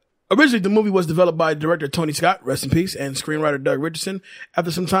 originally the movie was developed by director Tony Scott, rest in peace, and screenwriter Doug Richardson.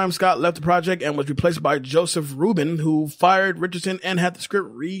 After some time, Scott left the project and was replaced by Joseph Rubin, who fired Richardson and had the script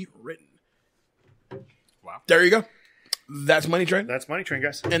rewritten. Wow. There you go. That's Money Train. That's Money Train,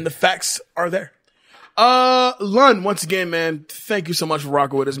 guys. And the facts are there. Lund, once again, man, thank you so much for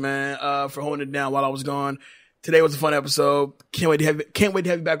rocking with us, man, for holding it down while I was gone. Today was a fun episode. Can't wait to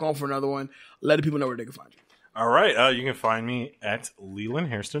have you back on for another one. Let the people know where they can find you. All right. You can find me at Leland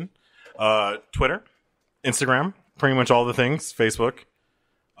Hairston. Twitter, Instagram, pretty much all the things. Facebook.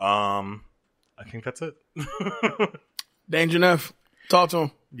 I think that's it. Danger Neff. Talk to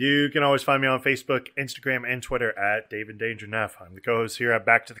him. You can always find me on Facebook, Instagram, and Twitter at David Danger Neff. I'm the co-host here at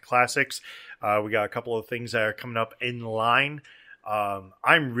Back to the Classics. We got a couple of things that are coming up in line.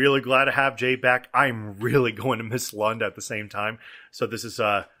 I'm really glad to have Jay back. I'm really going to miss Lund at the same time. So this is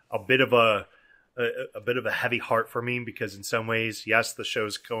a bit of a heavy heart for me because in some ways, yes, the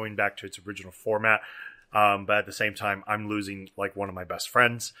show's going back to its original format. But at the same time, I'm losing like one of my best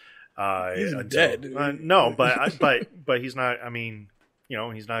friends. He's dead. No, but he's not. I mean, you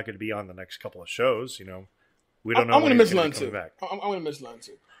know, he's not going to be on the next couple of shows. You know, we don't know. I'm going to miss Lund too. I'm going to miss Lund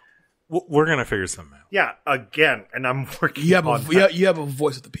too. We're going to figure something out. Yeah, again, and I'm working. You have a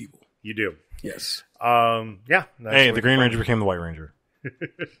voice of the people. You do. Yes. Yeah. Hey, the Green Ranger became the White Ranger.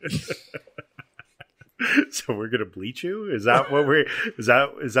 So we're gonna bleach you? Is that what is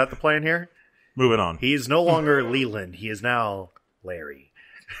that the plan here? Moving on. He is no longer Leland. He is now Larry.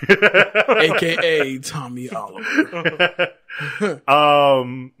 AKA Tommy Oliver.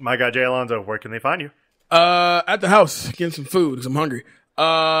 My guy Jay Alonzo, where can they find you? At the house, getting some food because I'm hungry.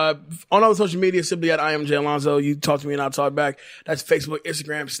 On all the social media, simply at I am Jay Alonzo. You talk to me and I'll talk back. That's Facebook,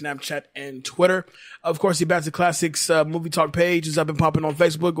 Instagram, Snapchat, and Twitter. Of course, the Back to Classics movie talk page has been popping on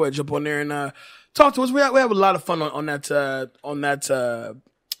Facebook. Go ahead, jump on there and talk to us. We have a lot of fun on that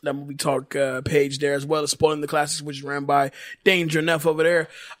movie talk page there, as well as Spoiling the Classics, which is ran by Danger Neff over there.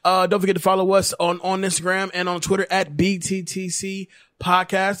 Don't forget to follow us on Instagram and on Twitter at BTTC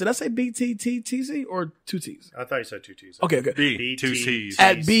Podcast. Did I say BTTTC or two T's? I thought you said two T's. Okay. B, two C's.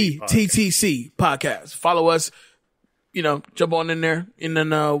 At BTTC Podcast. Follow us. You know, jump on in there, and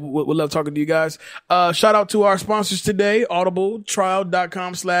then we'll love talking to you guys. Shout out to our sponsors today,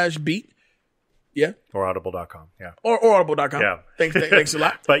 audibletrial.com/beat. Yeah. Or audible.com. Yeah. Or audible.com. Yeah. Thanks a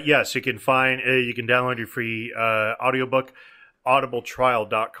lot. But yes, you can download your free audiobook,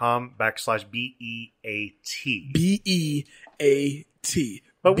 audibletrial.com/BEAT. BEAT.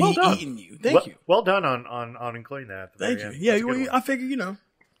 But well done. You. Thank you. Well done on including that. Thank you. Yeah, I figure,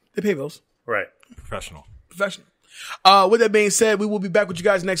 they pay bills. Right. Professional. With that being said, we will be back with you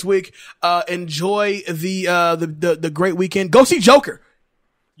guys next week. Enjoy the great weekend. Go see Joker.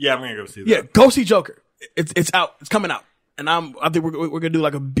 Yeah, I'm gonna go see that. Yeah, go see Joker. It's out. It's coming out. And I think we're gonna do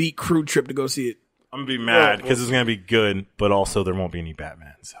like a beat crew trip to go see it. I'm gonna be mad because it's gonna be good, but also there won't be any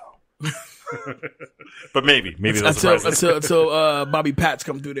Batman. So, but maybe until Bobby Pats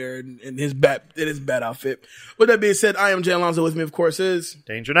come through there in his bat outfit. With that being said, I am Jay Alonso. With me, of course, is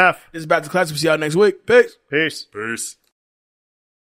Danger Neff. This is Back to Classics. We'll see y'all next week. Peace. Peace. Peace.